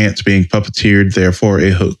white pants being puppeteered, therefore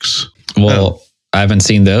a hoax. Well, I haven't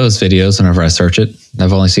seen those videos whenever I search it.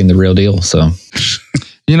 I've only seen the real deal. So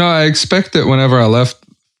I expect that whenever I left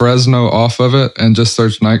Fresno off of it and just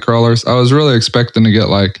searched Nightcrawlers, I was really expecting to get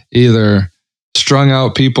like either strung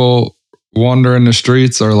out people wandering the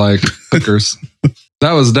streets or like hookers.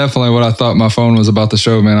 That was definitely what I thought my phone was about to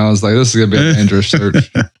show, man. I was like, this is going to be a dangerous search.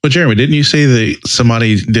 Well, Jeremy, didn't you say that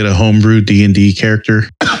somebody did a homebrew D&D character?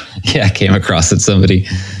 yeah, I came across it. Somebody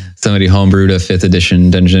homebrewed a 5th edition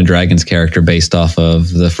Dungeons and Dragons character based off of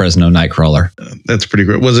the Fresno Nightcrawler. That's pretty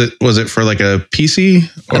great. Was it for like a PC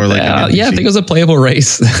or like an NPC? Yeah, I think it was a playable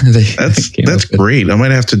race. That's great. I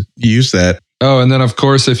might have to use that. Oh, and then of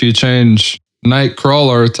course, if you change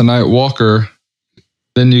Nightcrawler to Nightwalker,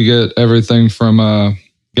 then you get everything from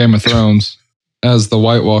Game of Thrones as the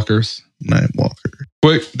White Walkers. Nightwalker.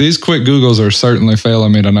 These quick Googles are certainly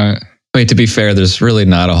failing me tonight. I mean, to be fair, there's really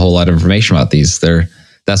not a whole lot of information about these.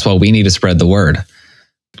 That's why we need to spread the word.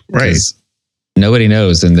 Right. 'Cause nobody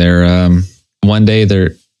knows, and they're one day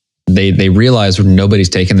they realize nobody's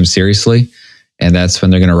taking them seriously, and that's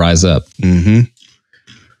when they're going to rise up. Mm-hmm.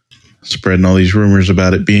 Spreading all these rumors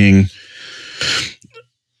about it being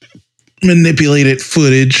manipulated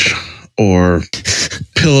footage or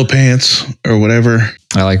pillow pants or whatever.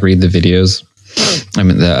 I like read the videos. I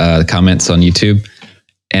mean the comments on YouTube,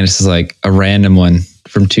 and it's just like a random one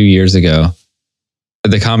from 2 years ago.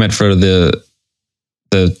 The comment for the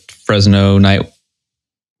Fresno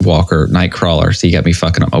Nightwalker, Nightcrawler. So you got me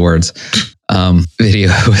fucking up my words. video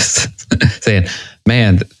was saying,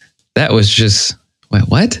 man, that was just, wait,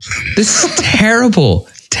 what? This is terrible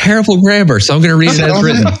grammar. So I'm going to read it as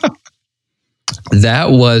written.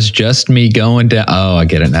 That was just me going down. Oh, I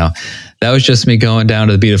get it now. That was just me going down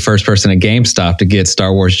to be the first person at GameStop to get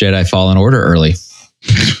Star Wars Jedi Fallen Order early.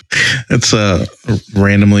 It's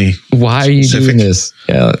randomly. Why are you doing this?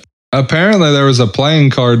 Yeah. Apparently, there was a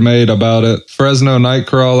playing card made about it. Fresno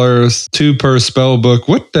Nightcrawlers, 2 per spell book.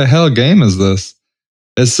 What the hell game is this?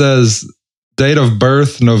 It says date of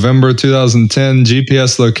birth, November 2010,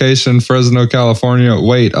 GPS location, Fresno, California.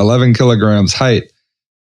 Weight, 11 kilograms. Height,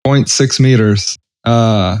 0.6 meters.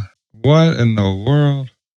 What in the world?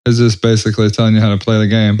 Is this basically telling you how to play the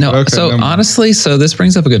game? No, okay, so honestly, so this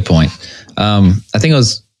brings up a good point. I think it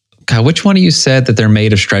was, God, which one of you said that they're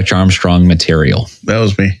made of Stretch Armstrong material? That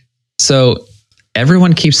was me. So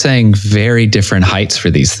everyone keeps saying very different heights for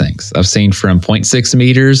these things. I've seen from 0.6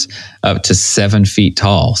 meters up to 7 feet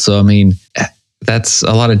tall. So, I mean, that's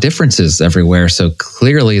a lot of differences everywhere. So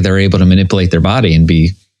clearly they're able to manipulate their body and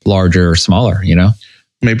be larger or smaller, you know?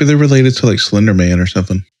 Maybe they're related to like Slender Man or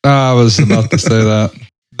something. I was about to say that.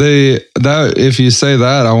 If you say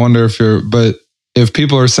that, I wonder if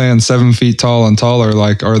people are saying 7 feet tall and taller,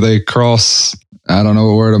 like, are they I don't know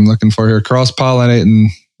what word I'm looking for here, cross-pollinating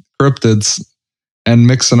cryptids and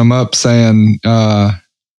mixing them up, saying,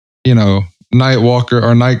 Nightwalker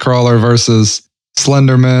or Nightcrawler versus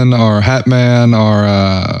Slenderman or Hatman or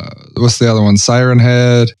what's the other one? Siren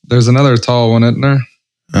Head. There's another tall one, isn't there?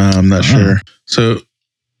 I'm not sure. So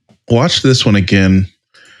watch this one again.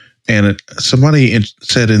 And somebody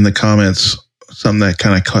said in the comments something that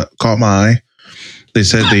kind of caught my eye. They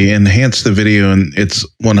said they enhanced the video and it's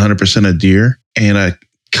 100% a deer. And I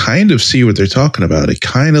kind of see what they're talking about. It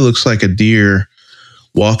kind of looks like a deer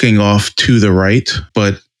walking off to the right.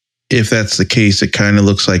 But if that's the case, it kind of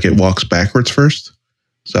looks like it walks backwards first.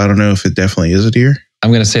 So I don't know if it definitely is a deer.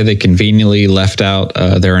 I'm going to say they conveniently left out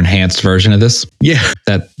their enhanced version of this. Yeah.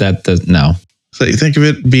 That does, no. So you think of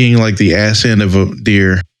it being like the ass end of a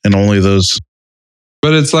deer and only those.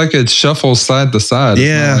 But it's like it shuffles side to side.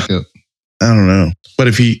 Yeah. I don't know. But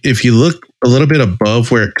if you look a little bit above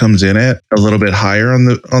where it comes in at, a little bit higher on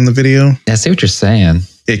the video. I see what you're saying.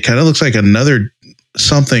 It kind of looks like another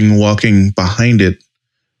something walking behind it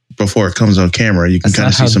before it comes on camera. You can kind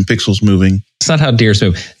of see some pixels moving. It's not how deers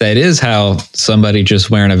move. That is how somebody just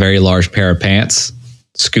wearing a very large pair of pants,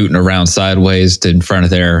 scooting around sideways in front of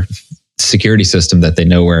their security system that they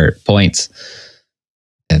know where it points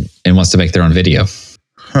and wants to make their own video.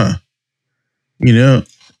 Huh. You know,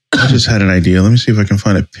 I just had an idea. Let me see if I can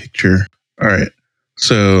find a picture. All right.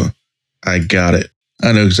 So I got it.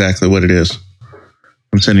 I know exactly what it is.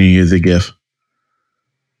 I'm sending you the GIF.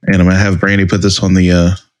 And I'm going to have Brandy put this on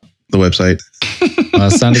the website. Well,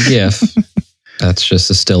 it's not a GIF. That's just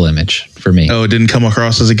a still image for me. Oh, it didn't come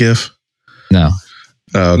across as a GIF? No.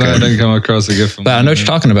 Oh, okay. No, it didn't come across a GIF. But I know what you're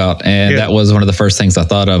talking about. And that was one of the first things I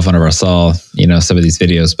thought of whenever I saw, some of these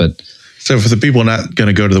videos. But so for the people not going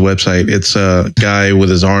to go to the website, it's a guy with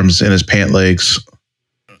his arms in his pant legs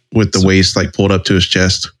with the waist like pulled up to his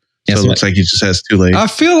chest. So it looks like he just has 2 legs. I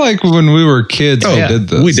feel like when we were kids, we did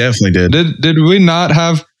this. We definitely did. Did we not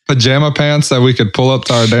have pajama pants that we could pull up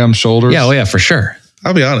to our damn shoulders? yeah, well, yeah, for sure.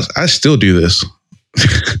 I'll be honest. I still do this.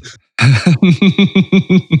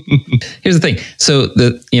 Here's the thing. So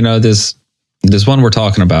this one we're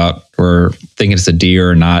talking about, we're thinking it's a deer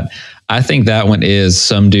or not. I think that one is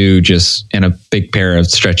some dude just in a big pair of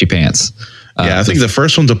stretchy pants. Yeah, I think the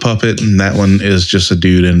first one's a puppet and that one is just a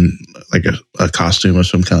dude in like a costume of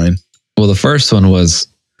some kind. Well, the first one was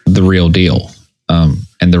the real deal.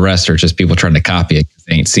 And the rest are just people trying to copy it because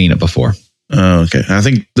they ain't seen it before. Oh, okay. I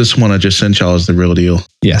think this one I just sent y'all is the real deal.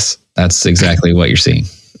 Yes, that's exactly what you're seeing.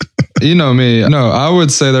 You know me. No, I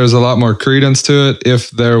would say there's a lot more credence to it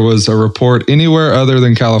if there was a report anywhere other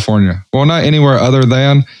than California. Well, not anywhere other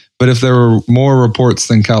than, but if there were more reports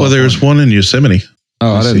than California. Well, there's one in Yosemite.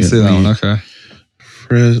 Oh, I didn't see that one. Okay.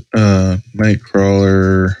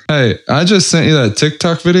 Nightcrawler. Hey, I just sent you that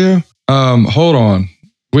TikTok video. Hold on.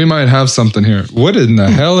 We might have something here. What in the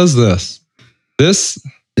hell is this? This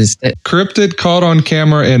cryptid caught on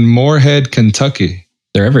camera in Moorhead, Kentucky.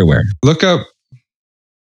 They're everywhere. Look up.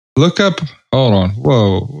 Hold on.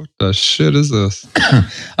 Whoa. What the shit is this?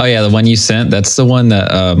 Oh, yeah. The one you sent. That's the one that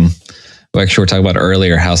we actually were talking about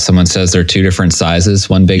earlier, how someone says they're 2 different sizes,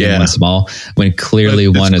 one big and one small, when clearly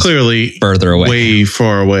one is clearly further away. Way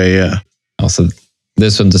far away, yeah. Also,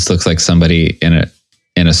 this one just looks like somebody in a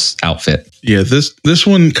outfit. Yeah, this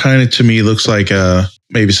one kind of to me looks like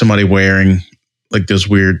maybe somebody wearing like those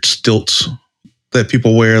weird stilts that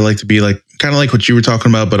people wear, like to be like kind of like what you were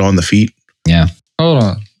talking about, but on the feet. Yeah. Hold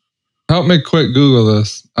on. Help me quick Google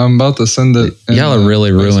this. I'm about to send it. Y'all are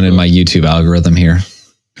really ruining my YouTube algorithm here.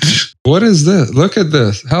 What is this? Look at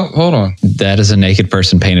this. Hold on. That is a naked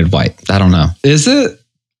person painted white. I don't know. Is it?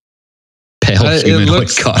 Pale humanoid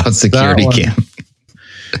caught on security cam.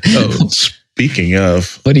 Oh, speaking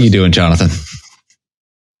of. What are you doing, Jonathan?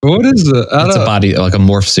 What is it? It's a body, like a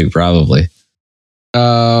morph suit, probably.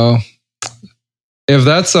 If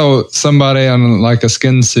that's somebody on like a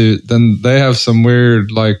skin suit, then they have some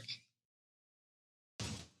weird like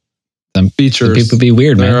features. Some people be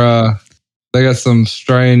weird, man. They got some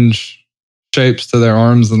strange shapes to their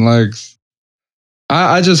arms and legs.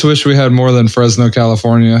 I just wish we had more than Fresno,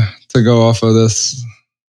 California to go off of this.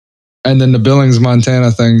 And then the Billings,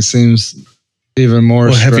 Montana thing seems even more.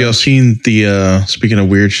 Well, have y'all seen the, speaking of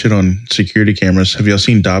weird shit on security cameras, have y'all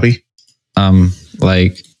seen Dobby?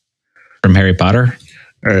 Like from Harry Potter?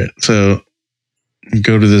 All right. So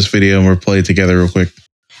go to this video and we'll play it together real quick.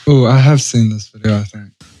 Oh, I have seen this video, I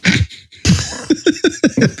think.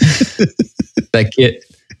 That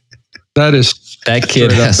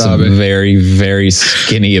kid has some very, very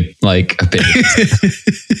skinny like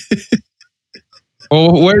appearance.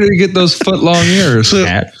 Well, where did he get those foot long ears? So,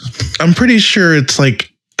 I'm pretty sure it's like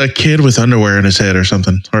a kid with underwear on his head or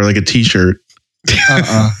something, or like a t-shirt.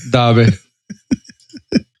 Dobby.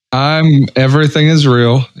 Everything is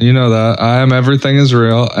real. You know that. Everything is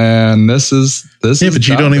real. And this is Yeah, but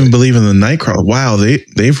you don't even believe in the Nightcrawler. Wow,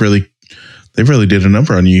 they really did a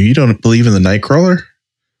number on you. You don't believe in the Nightcrawler,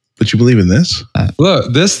 but you believe in this?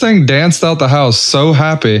 Look, this thing danced out the house so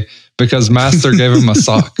happy because Master gave him a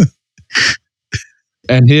sock.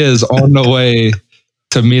 And he is on the way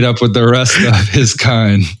to meet up with the rest of his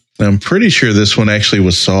kind. I'm pretty sure this one actually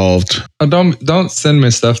was solved. Don't send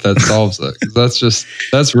me stuff that solves it. That's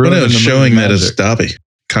really well, no, showing that it's Dobby,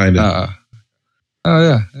 kind of. Oh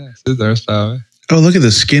yeah. See, there's Dobby. Oh, look at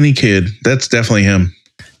the skinny kid. That's definitely him.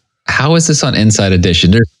 How is this on Inside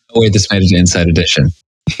Edition? There's no way this made it to Inside Edition.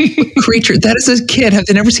 Creature, that is a kid. Have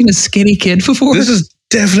they never seen a skinny kid before? This is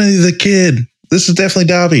definitely the kid. This is definitely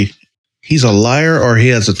Dobby. He's a liar or he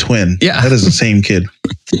has a twin. Yeah. That is the same kid.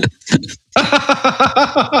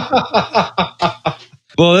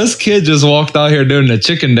 Well, this kid just walked out here doing a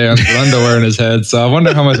chicken dance with underwear in his head. So I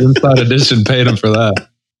wonder how much Inside Edition paid him for that.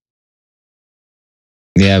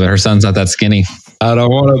 Yeah, but her son's not that skinny. I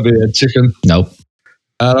don't want to be a chicken. Nope.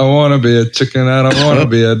 I don't want to be a chicken. I don't want to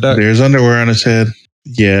be a duck. There's underwear on his head.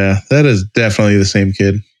 Yeah, that is definitely the same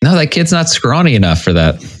kid. No, that kid's not scrawny enough for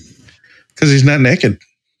that. Because he's not naked.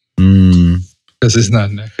 Because he's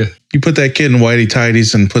not naked. You put that kid in whitey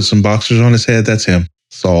tighties and put some boxers on his head, that's him.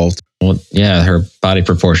 Solved. Well, yeah, her body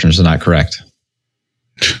proportions are not correct.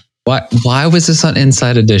 Why was this on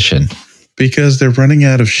Inside Edition? Because they're running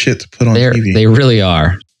out of shit to put on TV. They really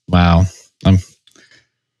are. Wow. I'm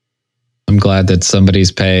glad that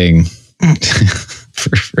somebody's paying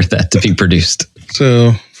for that to be produced.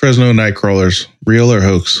 So, Fresno Nightcrawlers, real or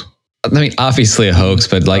hoax? I mean, obviously a hoax,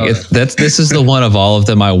 but like this is the one of all of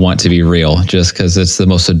them I want to be real, just because it's the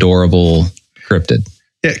most adorable cryptid.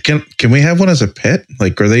 Yeah, can we have one as a pet?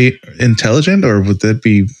 Like, are they intelligent, or would that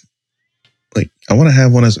be like? I want to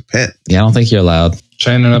have one as a pet. Yeah, I don't think you're allowed.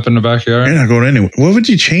 Chaining up in the backyard. You're not going anywhere. What would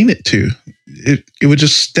you chain it to? It would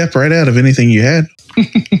just step right out of anything you had.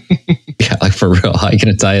 Yeah, like for real. How are you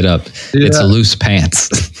gonna tie it up? Yeah. It's a loose pants.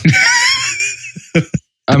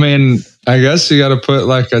 I mean, I guess you got to put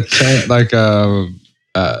like a chain, like I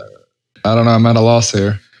don't know. I'm at a loss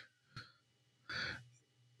here.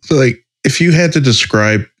 So, like, if you had to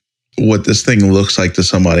describe what this thing looks like to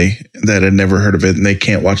somebody that had never heard of it and they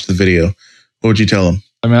can't watch the video, what would you tell them?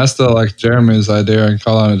 I mean, I still like Jeremy's idea and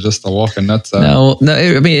calling it just a walking nutsack. No.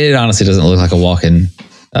 I mean, it honestly doesn't look like a walking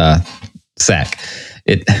sack.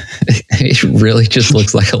 It really just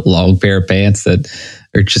looks like a long pair of pants that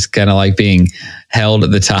are just kind of like being held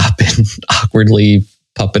at the top and awkwardly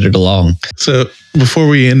puppeted along. So before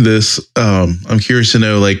we end this, I'm curious to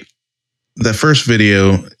know, like, the first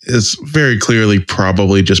video is very clearly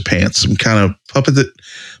probably just pants, some kind of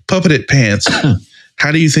puppeted pants.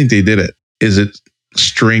 How do you think they did it? Is it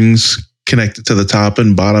strings connected to the top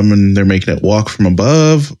and bottom and they're making it walk from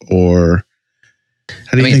above, or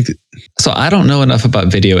how do you think so I don't know enough about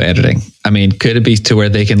video editing. I mean, could it be to where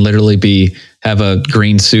they can literally have a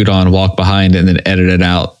green suit on, walk behind, and then edit it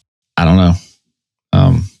out? I don't know.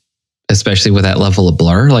 Especially with that level of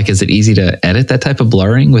blur. Like, is it easy to edit that type of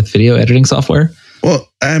blurring with video editing software? Well,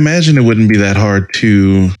 I imagine it wouldn't be that hard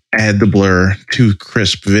to add the blur to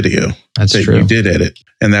crisp video. That's true. You did edit,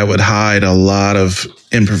 and that would hide a lot of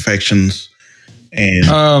imperfections.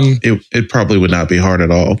 And it probably would not be hard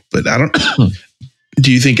at all. But I don't.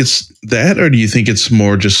 Do you think it's that, or do you think it's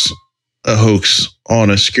more just a hoax on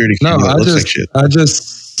a security camera that looks like shit? I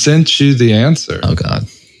just sent you the answer. Oh God.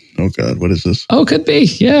 Oh God, what is this? Oh, could be.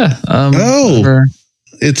 Yeah.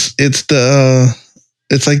 It's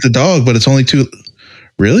like the dog, but it's only two.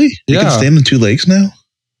 Really? You can stand on two legs now?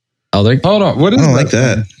 Oh, they're Hold on. What is I don't like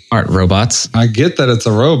that. aren't robots. I get that it's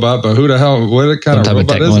a robot, but who the hell? What kind of Type of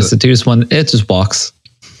robot techno is it? institute. It just walks.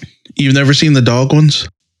 You've never seen the dog ones?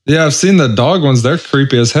 Yeah, I've seen the dog ones. They're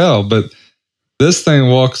creepy as hell, but this thing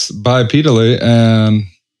walks bipedally, and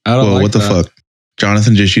I don't like what the that. fuck?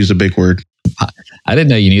 Jonathan just used a big word. I didn't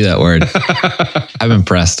know you knew that word. I'm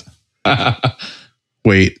impressed.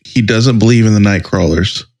 Wait, he doesn't believe in the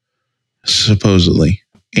Nightcrawlers, supposedly,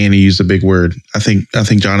 and he used a big word. I think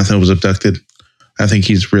Jonathan was abducted. I think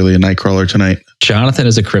he's really a Nightcrawler tonight. Jonathan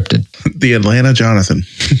is a cryptid. The Atlanta Jonathan.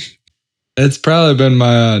 It's probably been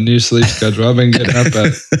my new sleep schedule. I've been getting up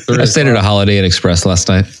at 3 I stayed at a Holiday Inn Express last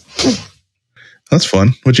night. That's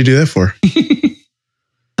fun. What'd you do that for?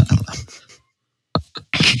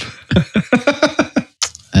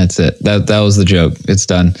 That's it. That was the joke. It's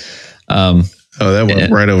done. That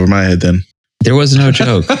went right over my head then. There was no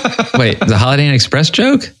joke. Wait, the Holiday Inn Express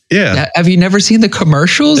joke? Yeah. Have you never seen the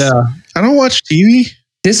commercials? Yeah. I don't watch TV.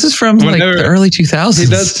 This is from Whenever- the early 2000s. He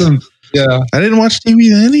does some, yeah. I didn't watch TV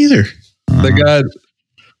then either.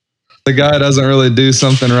 The guy doesn't really do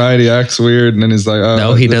something right. He acts weird, and then he's like, "Oh,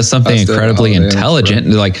 No, he does something I stayed at incredibly Holiday Inn intelligent. Express.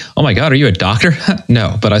 And they're like, oh my God, are you a doctor?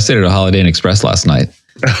 No, but I stayed at a Holiday Inn Express last night.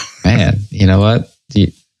 Man, you know what?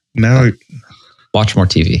 Now, Watch more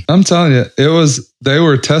TV. I'm telling you, they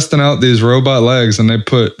were testing out these robot legs, and they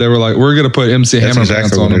were like, we're gonna put MC that's Hammer exactly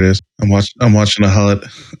pants what on it him. is.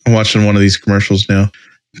 I'm watching one of these commercials now.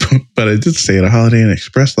 But I did stay at a Holiday Inn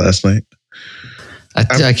Express last night. I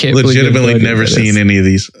can't I've believe you legitimately avoided never this. seen any of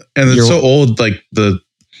these. And it's so old, like the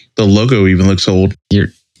logo even looks old.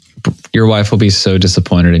 Your wife will be so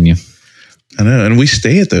disappointed in you. I know. And we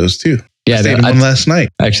stay at those too. Yeah, I stayed in one last night.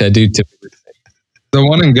 Actually, I do typically. The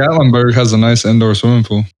one in Gatlinburg has a nice indoor swimming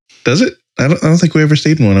pool. Does it? I don't think we ever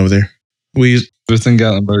stayed in one over there. It's in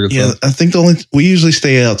Gatlinburg. Yeah, I think we usually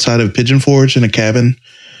stay outside of Pigeon Forge in a cabin.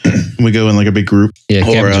 We go in like a big group. Yeah,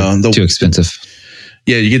 cabins are too expensive.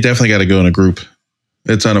 Yeah, you definitely got to go in a group.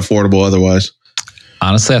 It's unaffordable otherwise.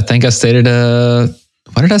 Honestly, I think I stayed at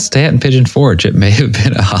what did I stay at in Pigeon Forge? It may have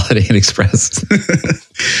been a Holiday Inn Express.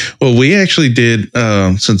 Well, we actually did,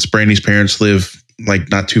 since Brandy's parents live like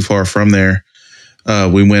not too far from there.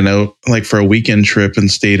 We went out like for a weekend trip and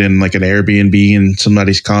stayed in like an Airbnb in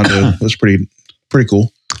somebody's condo. It was pretty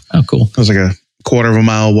cool. Oh, cool. It was like a quarter of a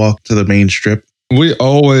mile walk to the main strip. We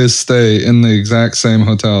always stay in the exact same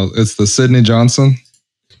hotel. It's the Sidney Johnson.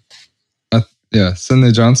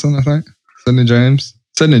 Sidney Johnson, I think. Sidney James.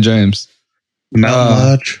 Mountain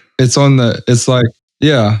Lodge. It's the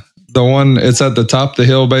one. It's at the top of the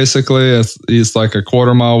hill. Basically, it's like a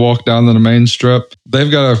quarter mile walk down to the main strip. They've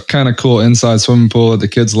got a kind of cool inside swimming pool that the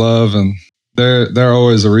kids love, and they're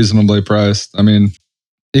always reasonably priced. I mean,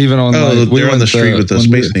 even on they're on the street with the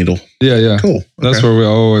Space Needle. Yeah, cool. Okay. That's where we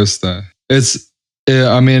always stay.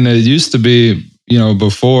 It used to be,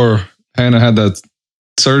 before Hannah had that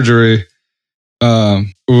surgery.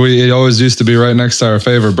 It always used to be right next to our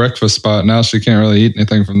favorite breakfast spot. Now she can't really eat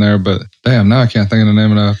anything from there, but damn, now I can't think of the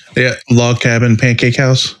name of that. Yeah, Log Cabin Pancake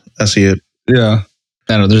House. I see it. Yeah.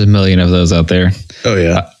 I know there's a million of those out there. Oh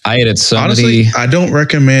yeah. I ate at so Honestly, many. I don't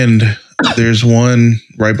recommend. There's one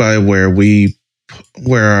right by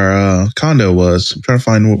where our condo was. I'm trying to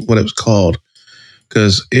find what it was called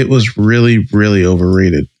because it was really, really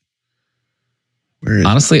overrated.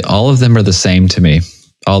 Honestly, all of them are the same to me.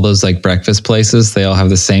 All those like breakfast places, they all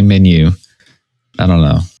have the same menu. I don't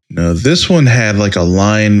know. No, this one had like a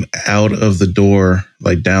line out of the door,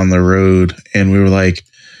 like down the road. And we were like,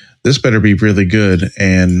 this better be really good.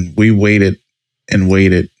 And we waited and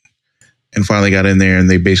finally got in there and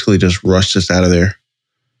they basically just rushed us out of there.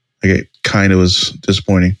 Like it kind of was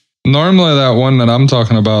disappointing. Normally that one that I'm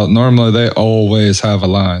talking about, they always have a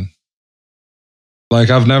line.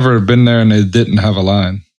 Like I've never been there and they didn't have a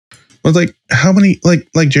line. Well, like how many,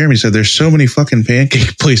 like Jeremy said, there's so many fucking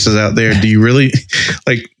pancake places out there. Do you really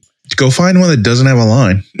go find one that doesn't have a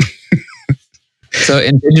line? So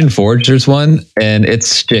in Pigeon Forge, there's one, and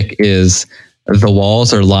its shtick is the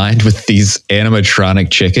walls are lined with these animatronic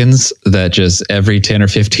chickens that just every 10 or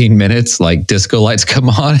 15 minutes, like disco lights come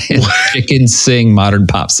on and chickens sing modern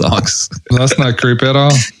pop songs. That's not creepy at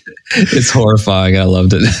all. It's horrifying. I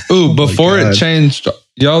loved it. Ooh, before it changed,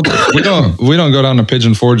 y'all, we don't go down to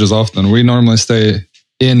Pigeon Forge as often. We normally stay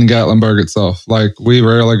in Gatlinburg itself. Like we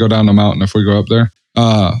rarely go down the mountain if we go up there.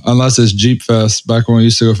 unless it's Jeep Fest. Back when we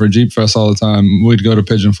used to go for Jeep Fest all the time, we'd go to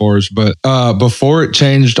Pigeon Forge. But before it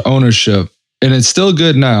changed ownership, and it's still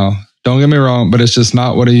good now, don't get me wrong, but it's just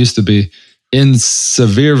not what it used to be. In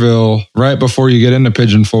Sevierville, right before you get into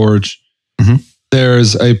Pigeon Forge,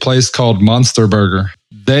 there's a place called Monster Burger.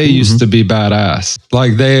 They used to be badass.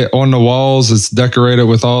 Like they, on the walls, it's decorated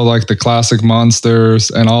with all like the classic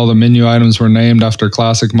monsters, and all the menu items were named after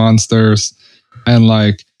classic monsters. And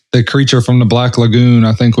like the creature from the Black Lagoon,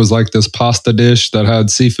 I think, was like this pasta dish that had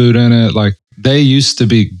seafood in it. Like they used to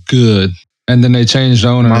be good. And then they changed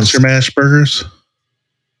owners. Monster Mash Burgers?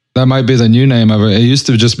 That might be the new name of it. It used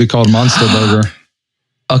to just be called Monster Burger.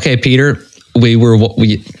 Okay, Peter, we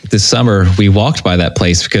this summer we walked by that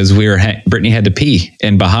place because Brittany had to pee,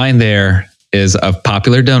 and behind there is a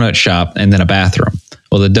popular donut shop and then a bathroom.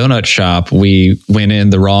 Well, the donut shop, we went in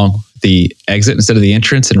the exit instead of the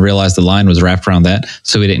entrance, and realized the line was wrapped around that,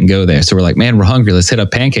 so we didn't go there. So we're like, man, we're hungry. Let's hit a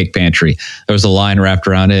Pancake Pantry. There was a line wrapped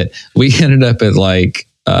around it. We ended up at like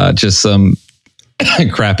just some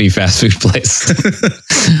crappy fast food place.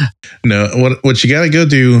 No, what you got to go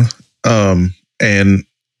do, and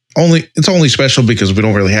it's only special because we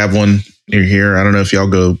don't really have one near here. I don't know if y'all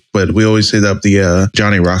go, but we always hit up the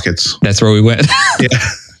Johnny Rockets. That's where we went. Yeah.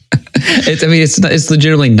 It's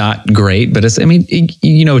legitimately not great, but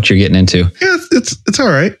you know what you're getting into. Yeah, it's all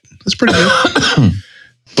right. It's pretty good.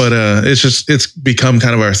 But it's become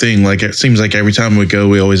kind of our thing. Like it seems like every time we go,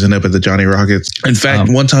 we always end up at the Johnny Rockets. In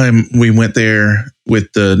fact, one time we went there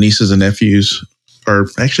with the nieces and nephews, or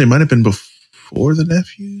actually it might have been before the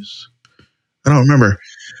nephews. I don't remember.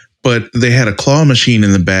 But they had a claw machine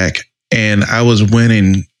in the back, and I was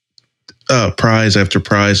winning prize after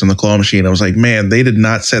prize on the claw machine. I was like, man, they did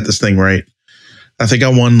not set this thing right. I think I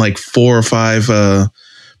won like 4 or 5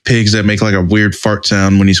 pigs that make like a weird fart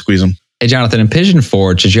sound when you squeeze them. Hey, Jonathan, in Pigeon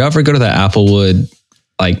Forge, did you ever go to the Applewood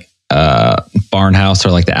barn house,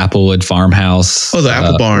 or like the Applewood farmhouse? Oh, the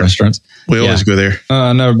Apple Barn restaurants. We always go there.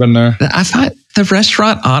 I've never been there. I find the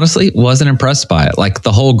restaurant, honestly, wasn't impressed by it. Like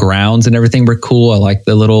the whole grounds and everything were cool. I like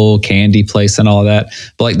the little candy place and all of that.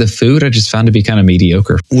 But like the food, I just found to be kind of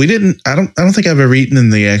mediocre. We didn't. I don't think I've ever eaten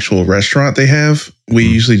in the actual restaurant they have. We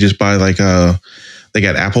usually just buy like they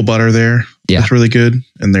got apple butter there. Yeah, it's really good,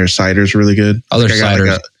 and their cider's really good. Oh, their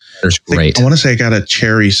cider's great. I want to say I got a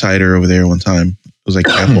cherry cider over there one time. It was like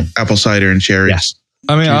apple cider and cherries. Yeah.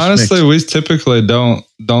 I mean, honestly, we typically don't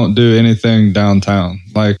do anything downtown.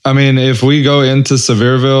 Like, I mean, if we go into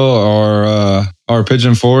Sevierville or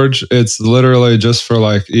Pigeon Forge, it's literally just for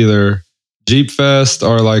like either Jeep Fest,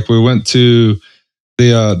 or like we went to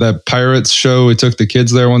the that Pirates show. We took the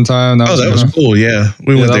kids there one time. That was cool. Yeah,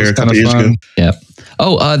 we went there a couple years ago. Yeah.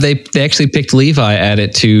 Oh, they actually picked Levi at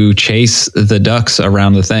it to chase the ducks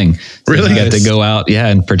around the thing. So really? He got to go out,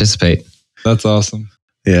 and participate. That's awesome.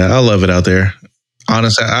 Yeah, I love it out there.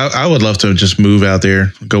 Honestly, I would love to just move out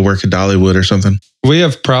there, go work at Dollywood or something. We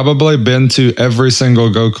have probably been to every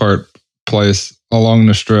single go-kart place along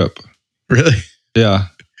the strip. Really? Yeah.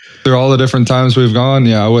 Through all the different times we've gone,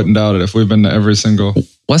 I wouldn't doubt it if we've been to every single.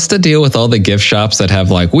 What's the deal with all the gift shops that have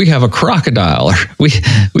like, we have a crocodile, or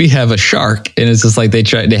we have a shark, and it's just like they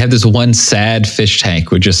have this one sad fish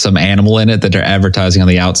tank with just some animal in it that they're advertising on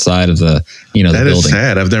the outside of the the building. That is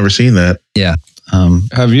sad. I've never seen that. Yeah.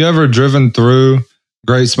 Have you ever driven through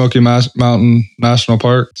Great Smoky Mountain National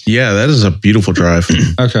Park? Yeah, that is a beautiful drive.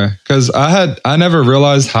 Okay, because I never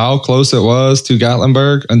realized how close it was to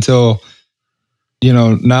Gatlinburg until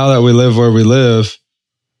now that we live where we live.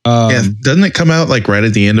 Yeah, doesn't it come out like right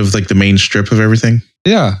at the end of like the main strip of everything?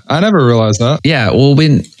 Yeah, I never realized that. Yeah, well,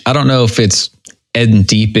 I don't know if it's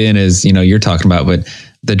deep in as you're talking about, but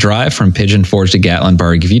the drive from Pigeon Forge to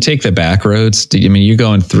Gatlinburg, if you take the back roads, you're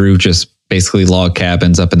going through just basically log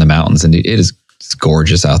cabins up in the mountains, and it's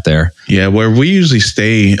gorgeous out there. Yeah, where we usually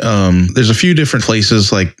stay, there's a few different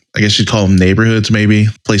places, like I guess you'd call them neighborhoods, maybe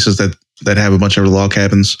places that have a bunch of log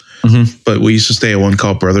cabins. Mm-hmm. But we used to stay at one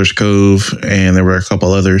called Brothers Cove, and there were a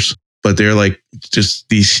couple others. But they're like just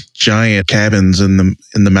these giant cabins in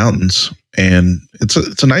the mountains. And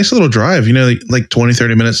it's a nice little drive, like 20,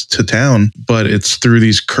 30 minutes to town, but it's through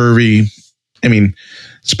these curvy,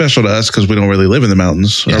 special to us because we don't really live in the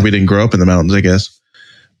mountains, or we didn't grow up in the mountains, I guess.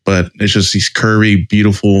 But it's just these curvy,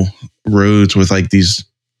 beautiful roads with like these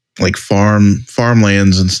like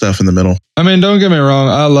farmlands and stuff in the middle. Don't get me wrong.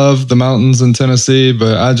 I love the mountains in Tennessee,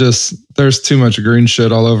 but there's too much green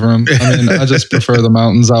shit all over them. I just prefer the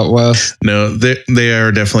mountains out west. No, they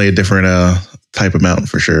are definitely a different type of mountain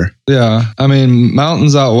for sure. Yeah.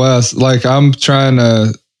 Mountains out west, like I'm trying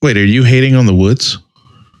to... Wait, are you hating on the woods?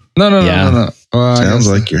 No. Well, Sounds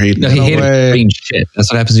like you're hating. No, it. he hated green shit.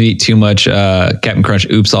 That's what happens if you eat too much Captain Crunch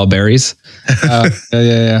Oops All Berries.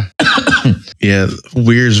 Yeah. Yeah,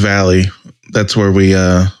 Weir's Valley. That's where we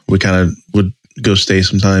kind of would go stay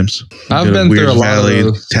sometimes. I've Go to been through Weir's a lot of Valley,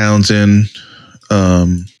 those. Townsend.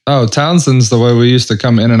 Townsend's the way we used to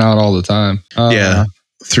come in and out all the time. Yeah,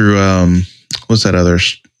 through what's that other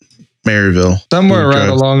Maryville? Somewhere We right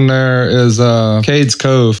drove- along there is Cades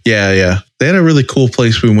Cove. Yeah. They had a really cool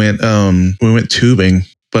place. We went tubing,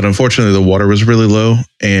 but unfortunately the water was really low,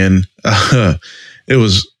 and there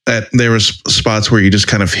was spots where you just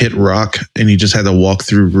kind of hit rock, and you just had to walk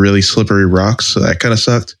through really slippery rocks. So that kind of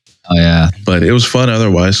sucked. Oh yeah. But it was fun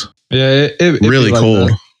otherwise. Yeah, it'd Really be like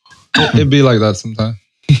cold. that. It'd be like that sometime.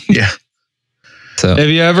 Yeah. So If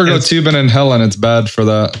you ever go tubing in Helen, it's bad for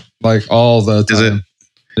that. Like all the time. Is it?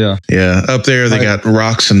 Yeah. Yeah. Up there, they got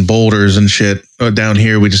rocks and boulders and shit. Down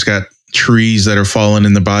here, we just got trees that are falling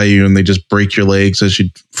in the bayou, and they just break your legs as you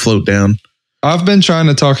float down. I've been trying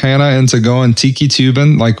to talk Hannah into going tiki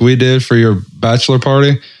tubing like we did for your bachelor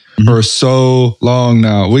party for so long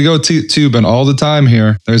now. We go tubing all the time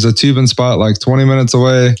here. There's a tubing spot like 20 minutes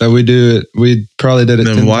away that we do it. We probably did it.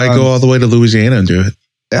 Then 10 why times. go all the way to Louisiana and do it?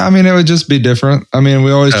 I mean, it would just be different. I mean,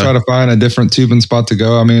 we always try to find a different tubing spot to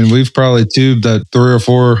go. I mean, we've probably tubed at 3 or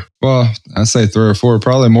 4. Well, I say 3 or 4,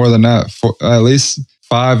 probably more than that. At least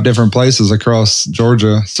 5 different places across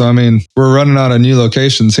Georgia. So, I mean, we're running out of new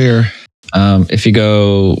locations here. if you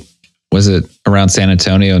go, was it around San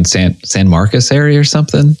Antonio and San Marcos area or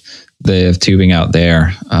something? They have tubing out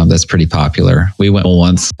there. That's pretty popular. We went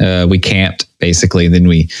once. We camped basically. Then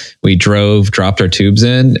we drove, dropped our tubes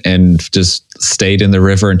in, and just stayed in the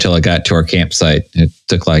river until it got to our campsite. It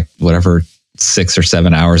took like 6 or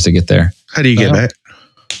 7 hours to get there. How do you get back?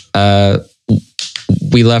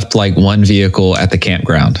 We left like one vehicle at the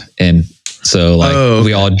campground, and so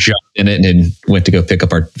we all jumped in it and went to go pick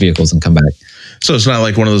up our vehicles and come back. So it's not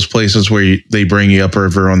like one of those places where they bring you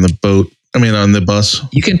upriver on the boat. I mean, on the bus.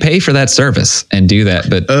 You can pay for that service and do that,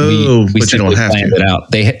 but we but you don't have planned to. it out.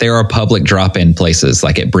 There are public drop-in places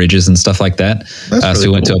like at bridges and stuff like that. That's really so we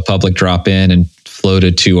went to cool. a public drop-in and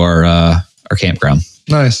floated to our campground.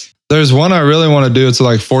 Nice. There's one I really want to do. It's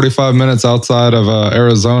like 45 minutes outside of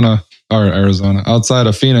outside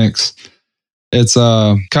of Phoenix. It's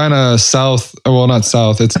kind of south. Well, not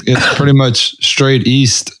south. It's pretty much straight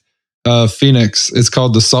east of Phoenix. It's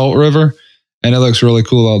called the Salt River, and it looks really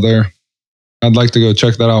cool out there. I'd like to go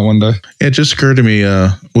check that out one day. It just occurred to me,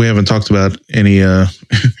 we haven't talked about any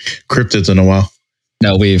cryptids in a while.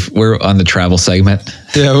 No, we're on the travel segment.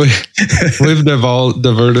 Yeah, we've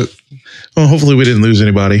diverted. Well, hopefully we didn't lose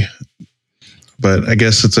anybody. But I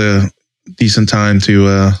guess it's a decent time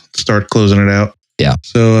to start closing it out. Yeah.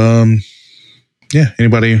 So,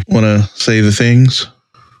 anybody want to say the things?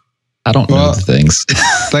 I don't know the things.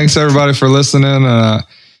 Thanks everybody for listening.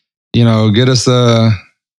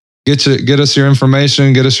 Get us your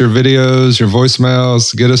information, get us your videos, your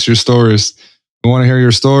voicemails, get us your stories. We want to hear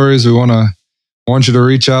your stories. We want you to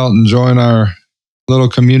reach out and join our little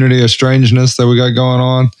community of strangeness that we got going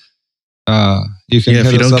on. If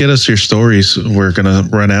you don't get us your stories, we're gonna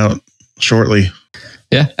run out shortly.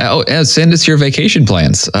 Yeah. Oh, and send us your vacation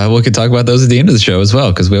plans. We could talk about those at the end of the show as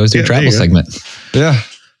well, because we always do a travel segment. Yeah.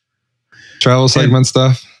 Travel segment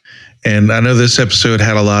stuff. And I know this episode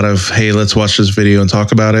had a lot of, hey, let's watch this video and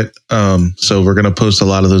talk about it. So we're going to post a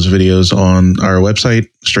lot of those videos on our website,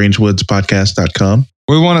 strangewoodspodcast.com.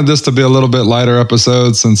 We wanted this to be a little bit lighter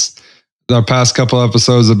episode since the past couple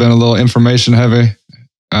episodes have been a little information heavy.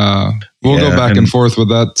 We'll go back and forth with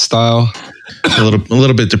that style. A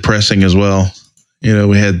little bit depressing as well. You know,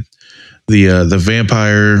 we had the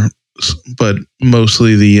vampire, but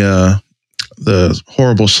mostly the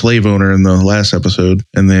horrible slave owner in the last episode.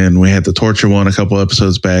 And then we had the torture one a couple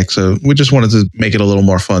episodes back. So we just wanted to make it a little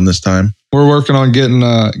more fun this time. We're working on getting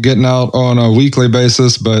out on a weekly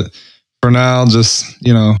basis, but for now, just,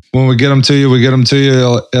 when we get them to you, we get them to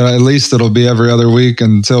you. At least it'll be every other week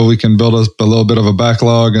until we can build up a little bit of a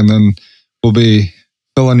backlog, and then we'll be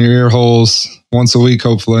filling your ear holes once a week,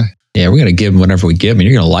 hopefully. Yeah, we're going to give them whenever we give them.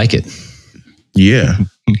 You're going to like it. Yeah.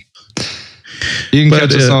 You can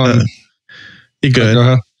catch us on... You good? Go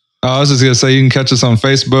ahead. I was just going to say, you can catch us on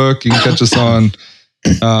Facebook. You can catch us on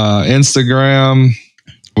Instagram.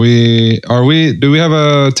 Do we have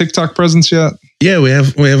a TikTok presence yet? Yeah, we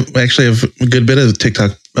actually have a good bit of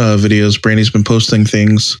TikTok videos. Brandy's been posting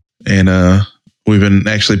things, and we've been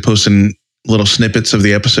actually posting little snippets of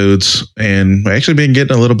the episodes, and we've actually been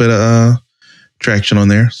getting a little bit of traction on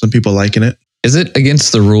there. Some people liking it. Is it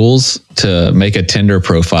against the rules to make a Tinder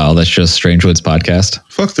profile that's just Strange Woods Podcast?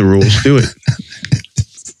 Fuck the rules. Do it.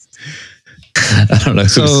 don't know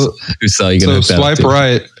whose cell you So gonna hook that up swipe to.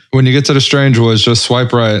 right when you get to the Strange Woods. Just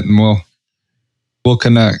swipe right, and we'll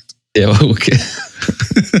connect. Yeah, okay.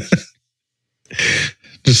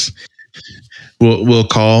 Just we'll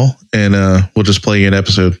call and we'll just play you an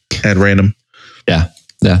episode at random. Yeah.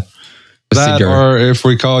 That, or if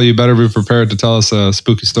we call, you better be prepared to tell us a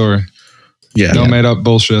spooky story. Yeah. No made up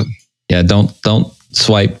bullshit. Yeah, don't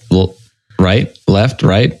swipe right, left,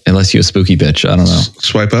 right, unless you're a spooky bitch. I don't know.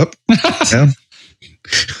 Swipe up. Yeah.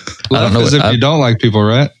 I don't know Left is if you don't like people,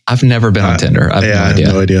 right? I've never been on Tinder. I have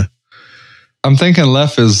no idea. I'm thinking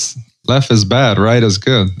left is bad, right is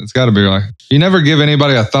good. It's got to be like, you never give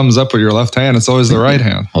anybody a thumbs up with your left hand. It's always the right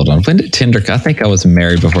hand. Hold on. When did Tinder? I think I was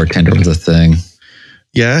married before Tinder was a thing.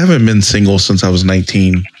 Yeah, I haven't been single since I was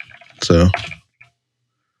 19. So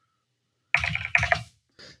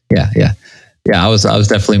Yeah. I was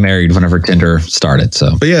definitely married whenever Tinder started.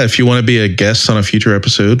 So, but yeah, if you want to be a guest on a future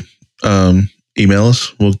episode, email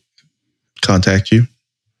us. We'll contact you.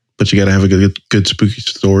 But you got to have a good spooky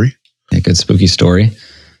story. a good spooky story,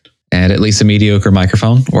 and at least a mediocre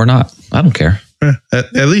microphone or not. I don't care.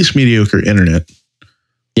 At least mediocre internet.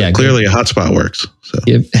 Yeah, clearly a hotspot works. So.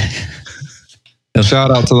 Yep.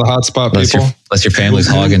 Shout out to the hotspot people. Unless your family's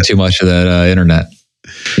hogging too much of that internet.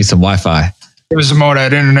 Need some Wi-Fi. Give us some more of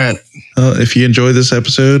that internet. If you enjoyed this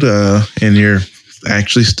episode and you're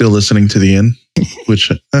actually still listening to the end,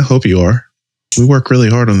 which I hope you are, we work really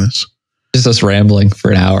hard on this. Just us rambling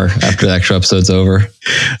for an hour after the actual episode's over.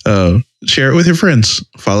 Share it with your friends.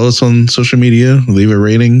 Follow us on social media. Leave a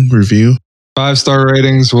rating, review. 5-star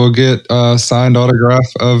ratings will get a signed autograph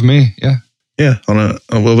of me. Yeah. Yeah. On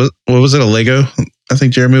what was it? A Lego? I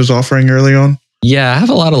think Jeremy was offering early on. Yeah, I have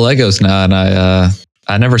a lot of Legos now, and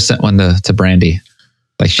I never sent one to Brandy,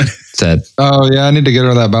 like she said. Oh yeah, I need to get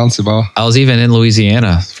her that bouncy ball. I was even in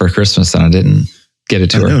Louisiana for Christmas, and I didn't get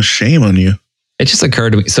it to her. No shame on you. It just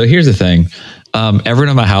occurred to me. So here's the thing. Everyone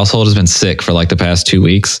in my household has been sick for like the past 2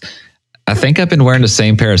 weeks. I think I've been wearing the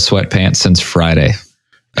same pair of sweatpants since Friday.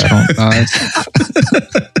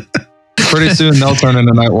 Pretty soon they'll turn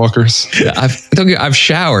into night walkers. I've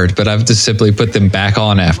showered, but I've just simply put them back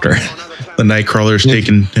on after. The Nightcrawlers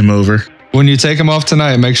taking him over. When you take them off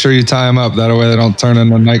tonight, make sure you tie them up. That way they don't turn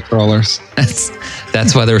into Nightcrawlers.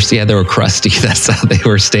 That's why they were crusty. That's how they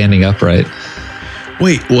were standing upright.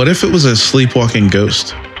 Wait, what if it was a sleepwalking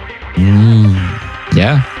ghost?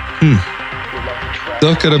 Yeah.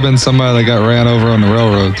 Still could have been somebody that got ran over on the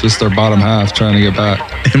railroad, just their bottom half trying to get back.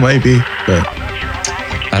 It might be, but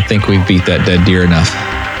I think we beat that dead deer enough.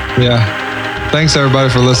 Yeah. Thanks everybody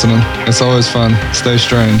for listening. It's always fun. Stay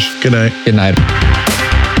strange. good night. Good night.